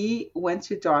funny. He went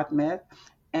to Dartmouth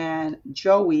and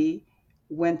Joey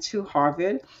went to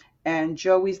Harvard. And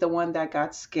Joey's the one that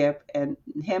got skipped, and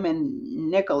him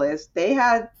and Nicholas, they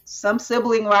had some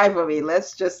sibling rivalry,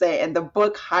 let's just say, and the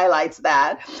book highlights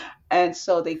that. And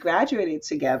so they graduated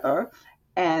together,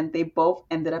 and they both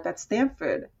ended up at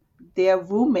Stanford. They're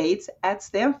roommates at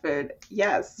Stanford.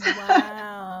 Yes.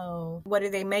 Wow. What are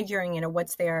they majoring in, or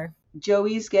what's their?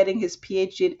 Joey's getting his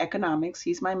PhD in economics.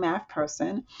 He's my math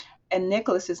person. And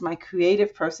Nicholas is my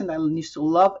creative person that used to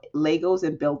love Legos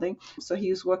and building. So he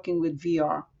was working with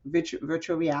VR,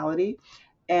 virtual reality.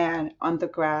 And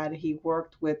undergrad, he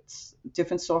worked with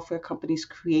different software companies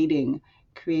creating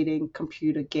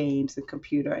computer games and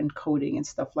computer and coding and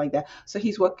stuff like that. So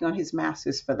he's working on his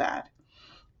master's for that.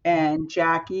 And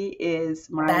Jackie is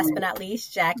my Last but not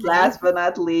least, Jackie. last but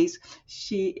not least,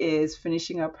 she is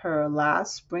finishing up her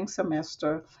last spring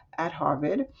semester at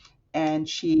Harvard, and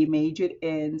she majored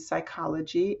in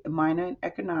psychology, minor in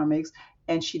economics,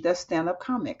 and she does stand-up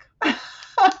comic.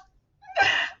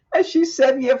 And she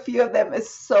sent me a few of them.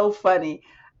 It's so funny.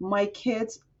 My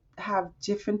kids have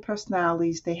different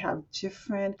personalities. They have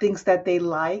different things that they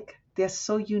like. They're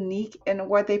so unique in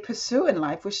what they pursue in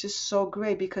life, which is so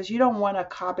great because you don't want a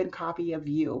carbon copy of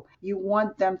you. You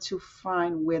want them to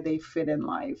find where they fit in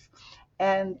life.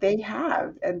 And they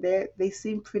have, and they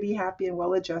seem pretty happy and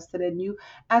well adjusted. And you,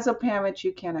 as a parent,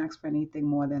 you can't ask for anything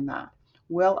more than that.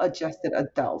 Well adjusted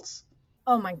adults.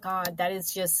 Oh my God, that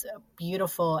is just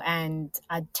beautiful and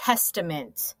a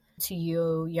testament to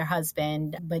you, your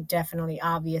husband, but definitely,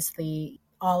 obviously,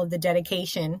 all of the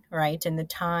dedication, right, and the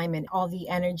time and all the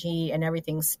energy and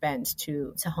everything spent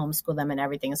to homeschool them and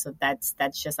everything. So that's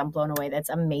just, I'm blown away. That's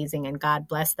amazing, and God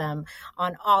bless them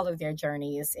on all of their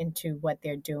journeys into what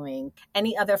they're doing.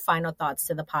 Any other final thoughts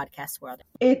to the podcast world?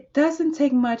 It doesn't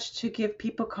take much to give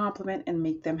people compliment and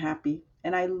make them happy.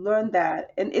 And I learned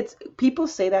that, and it's people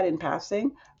say that in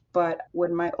passing, but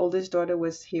when my oldest daughter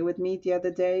was here with me the other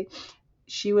day,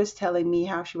 she was telling me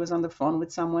how she was on the phone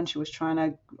with someone. She was trying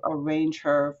to arrange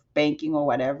her banking or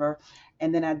whatever.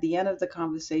 And then at the end of the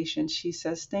conversation, she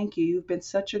says, "Thank you. You've been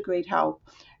such a great help.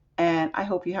 And I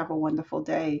hope you have a wonderful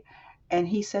day." And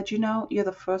he said, "You're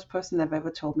the first person that ever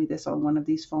told me this on one of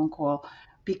these phone calls.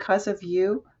 Because of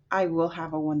you, I will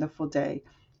have a wonderful day."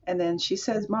 And then she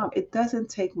says, "Mom, it doesn't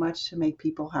take much to make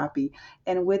people happy.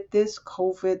 And with this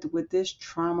COVID, with this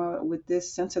trauma, with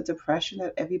this sense of depression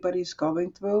that everybody's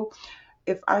going through,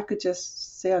 if I could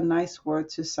just say a nice word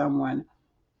to someone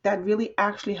that really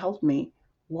actually helped me,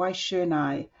 why shouldn't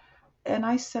I?" And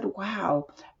I said, wow.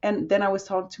 And then I was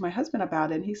talking to my husband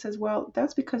about it, and he says, well,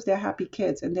 that's because they're happy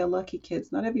kids and they're lucky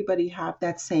kids. Not everybody have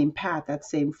that same path, that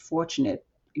same fortunate,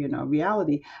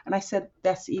 reality. And I said,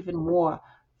 that's even more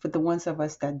for the ones of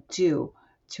us that do,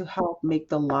 to help make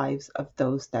the lives of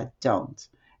those that don't.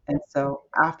 And so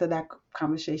after that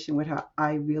conversation with her,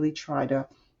 I really try to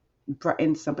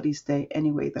brighten somebody's day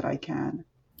any way that I can.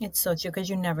 It's so true, because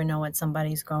you never know what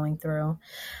somebody's going through.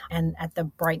 And at the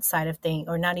bright side of things,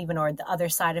 or not even, or the other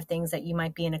side of things, that you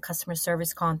might be in a customer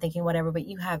service call and thinking whatever, but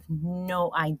you have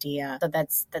no idea. So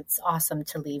that's awesome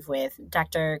to leave with.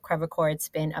 Dr. Crevecoeur, it's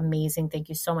been amazing. Thank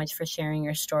you so much for sharing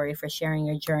your story, for sharing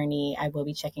your journey. I will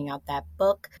be checking out that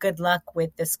book. Good luck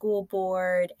with the school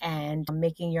board and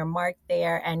making your mark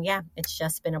there. And yeah, it's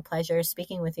just been a pleasure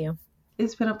speaking with you.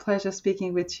 It's been a pleasure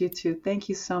speaking with you too. Thank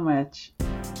you so much.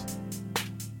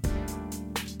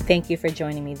 Thank you for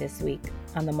joining me this week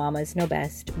on the Mamas Know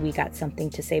Best We Got Something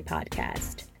to Say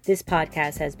podcast. This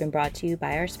podcast has been brought to you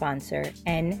by our sponsor,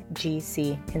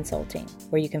 NGC Consulting,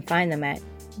 where you can find them at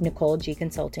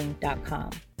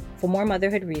NicoleGConsulting.com. For more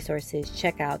motherhood resources,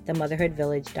 check out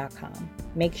themotherhoodvillage.com.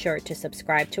 Make sure to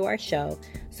subscribe to our show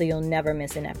so you'll never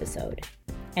miss an episode.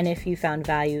 And if you found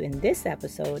value in this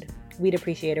episode, we'd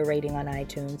appreciate a rating on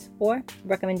iTunes, or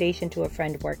recommendation to a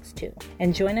friend works too.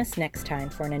 And join us next time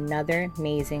for another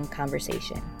amazing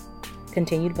conversation.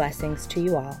 Continued blessings to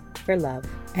you all, for love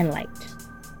and light.